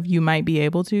instead of you might be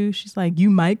able to, she's like, you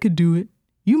might could do it.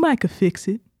 You might could fix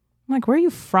it. I'm like, where are you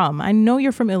from? I know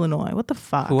you're from Illinois. What the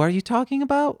fuck? Who are you talking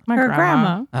about? My Her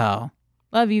grandma. Oh,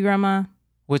 Love you, grandma.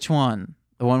 which one?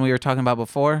 The one we were talking about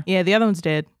before? Yeah, the other one's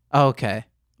dead. Okay.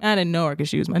 I didn't know her because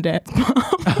she was my dad's mom.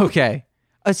 Okay.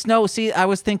 No, see, I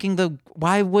was thinking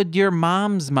why would your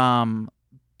mom's mom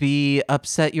be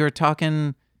upset you were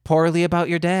talking poorly about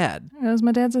your dad? Because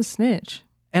my dad's a snitch.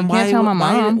 And You can't tell my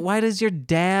mom. why does your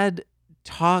dad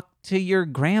talk to your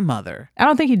grandmother? I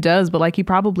don't think he does, but like he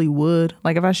probably would.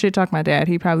 Like if I shit talk my dad,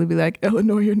 he'd probably be like,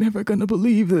 Eleanor, you're never gonna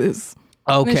believe this.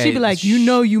 Okay. And she'd be like, you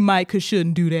know you might cause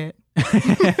shouldn't do that.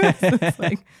 It's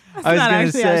like, that's I was not gonna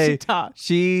actually how say, she talks.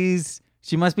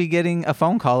 she must be getting a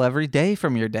phone call every day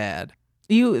from your dad.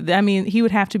 He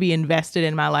would have to be invested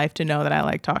in my life to know that I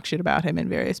like talk shit about him in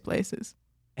various places.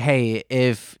 Hey,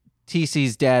 if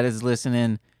TC's dad is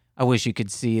listening, I wish you could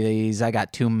see these. I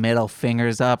got 2 middle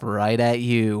fingers up right at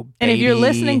you, And if you're baby.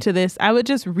 listening to this, I would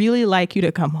just really like you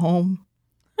to come home.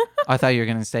 I thought you were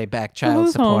gonna say back child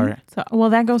Who's home? support.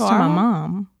 Well, that goes To to our my home?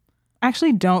 mom.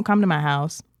 Actually, don't come to my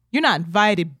house. You're not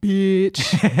invited,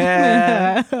 bitch.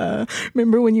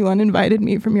 Remember when you uninvited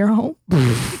me from your home?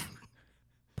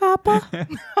 Papa.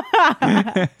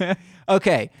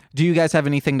 Okay. Do you guys have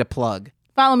anything to plug?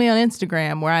 Follow me on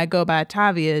Instagram where I go by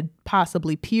Tavia,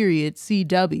 possibly period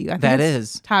CW. I think That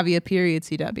it's is. Tavia period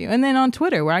CW. And then on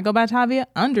Twitter where I go by Tavia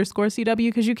 _CW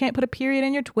because you can't put a period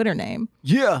in your Twitter name.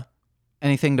 Yeah.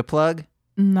 Anything to plug?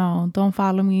 No, don't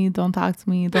follow me. Don't talk to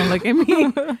me. Don't look at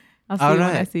me. I'll see All you when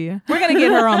I right. see you. We're going to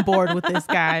get her on board with this,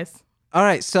 guys. All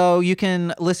right, so you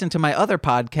can listen to my other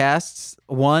podcasts.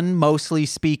 One, Mostly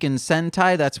Speaking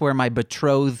Sentai. That's where my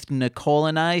betrothed Nicole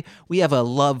and we have a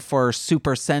love for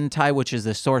Super Sentai, which is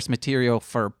the source material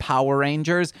for Power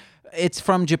Rangers. It's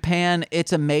from Japan.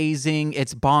 It's amazing.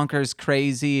 It's bonkers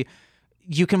crazy.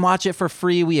 You can watch it for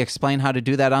free. We explain how to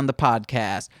do that on the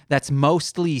podcast. That's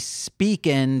Mostly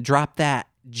Speaking. Drop that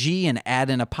G and add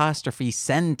an apostrophe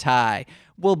Sentai.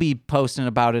 We'll be posting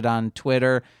about it on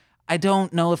Twitter. I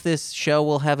don't know if this show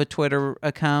will have a Twitter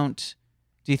account.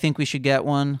 Do you think we should get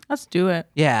one? Let's do it.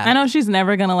 Yeah. I know she's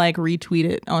never going to like retweet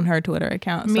it on her Twitter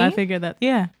account. So Me? I figured that,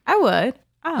 yeah. I would.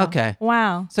 Oh, Okay.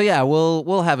 Wow. So yeah,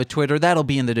 we'll have a Twitter. That'll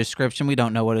be in the description. We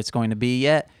don't know what it's going to be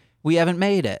yet. We haven't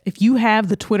made it. If you have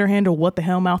the Twitter handle, what the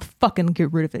hell mouth, fucking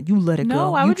get rid of it. You let it go.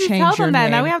 No, why You would you change tell your them that?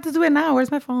 Now name. we have to do it now. Where's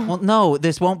my phone? Well, no,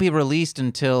 this won't be released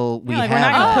until we Yeah, like, have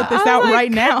we're not going to it. put this I out was like,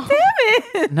 right now.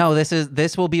 Damn it. No,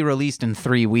 this will be released in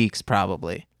 3 weeks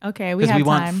probably. Okay, we Because have we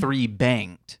want time. 3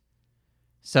 banked.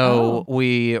 So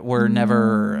we were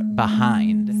never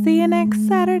behind. See you next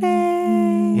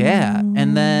Saturday. Yeah.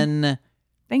 And then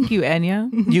Thank you, Enya.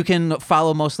 you can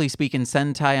follow Mostly Speaking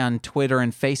Sentai on Twitter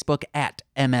and Facebook at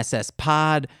MSS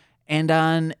Pod and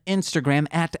on Instagram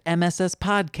at MSS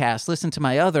Podcast. Listen to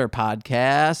my other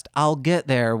podcast, I'll Get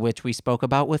There, which we spoke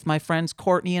about with my friends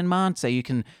Courtney and Montse. You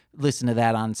can listen to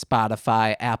that on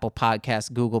Spotify, Apple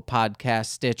Podcasts, Google Podcasts,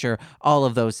 Stitcher, all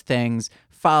of those things.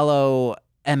 Follow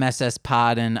MSS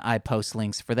Pod and I post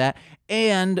links for that.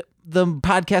 And the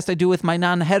podcast I do with my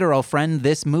non-hetero friend,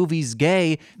 This Movie's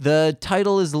Gay, the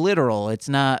title is literal. It's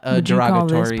not a Would you call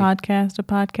derogatory. this podcast a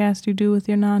podcast you do with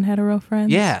your non-hetero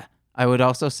friends? Yeah, I would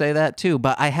also say that too.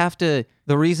 But I have to,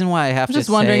 the reason why I have I'm to just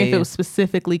wondering say, if it was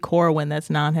specifically Corwin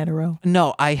that's non-hetero.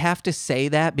 No, I have to say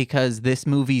that because This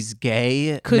Movie's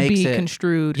Gay Could makes be it,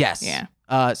 construed. Yes.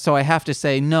 Yeah. So I have to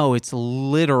say, no, it's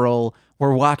literal.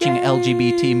 We're watching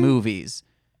LGBT movies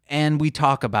and we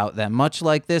talk about them, much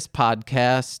like this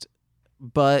podcast.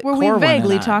 but Where we Corwin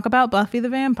vaguely and I- talk about Buffy the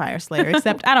Vampire Slayer,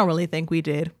 except I don't really think we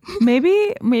did.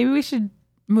 Maybe we should,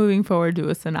 moving forward, do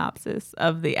a synopsis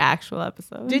of the actual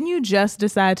episode. Didn't you just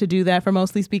decide to do that for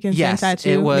Mostly Speaking Yes, Sentai it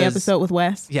 2, was- the episode with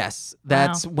Wes? Yes,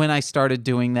 that's when I started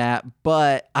doing that.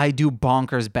 But I do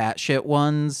bonkers batshit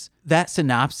ones. That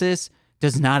synopsis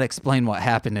does not explain what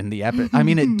happened in the episode. I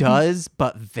mean, it does,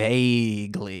 but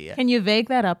vaguely. Can you vague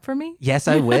that up for me? Yes,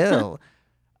 I will.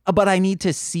 But I need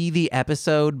to see the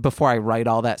episode before I write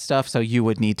all that stuff. So you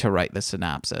would need to write the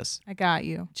synopsis. I got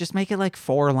you. Just make it like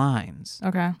 4 lines.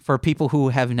 Okay. For people who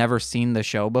have never seen the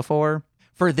show before.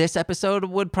 For this episode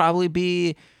would probably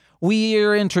be,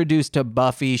 we're introduced to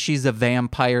Buffy. She's a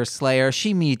vampire slayer.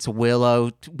 She meets Willow.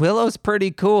 Willow's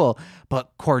pretty cool. But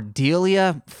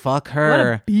Cordelia, fuck her. What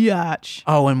a biatch.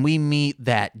 Oh, and we meet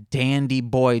that dandy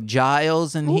boy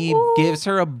Giles, and he gives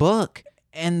her a book.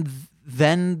 And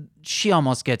then she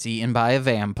almost gets eaten by a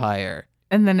vampire.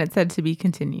 And then it said to be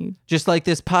continued. Just like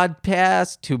this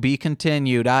podcast, to be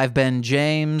continued. I've been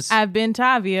James. I've been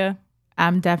Tavia.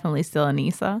 I'm definitely still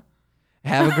Anissa.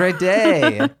 Have a great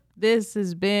day. This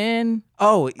has been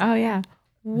Oh, Oh yeah.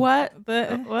 What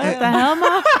the the hell,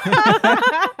 Mom?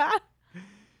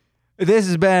 this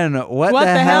has been What What the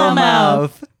the Hell Hell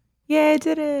Mouth. Mouth. Yeah, I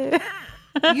did it.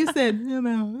 you said,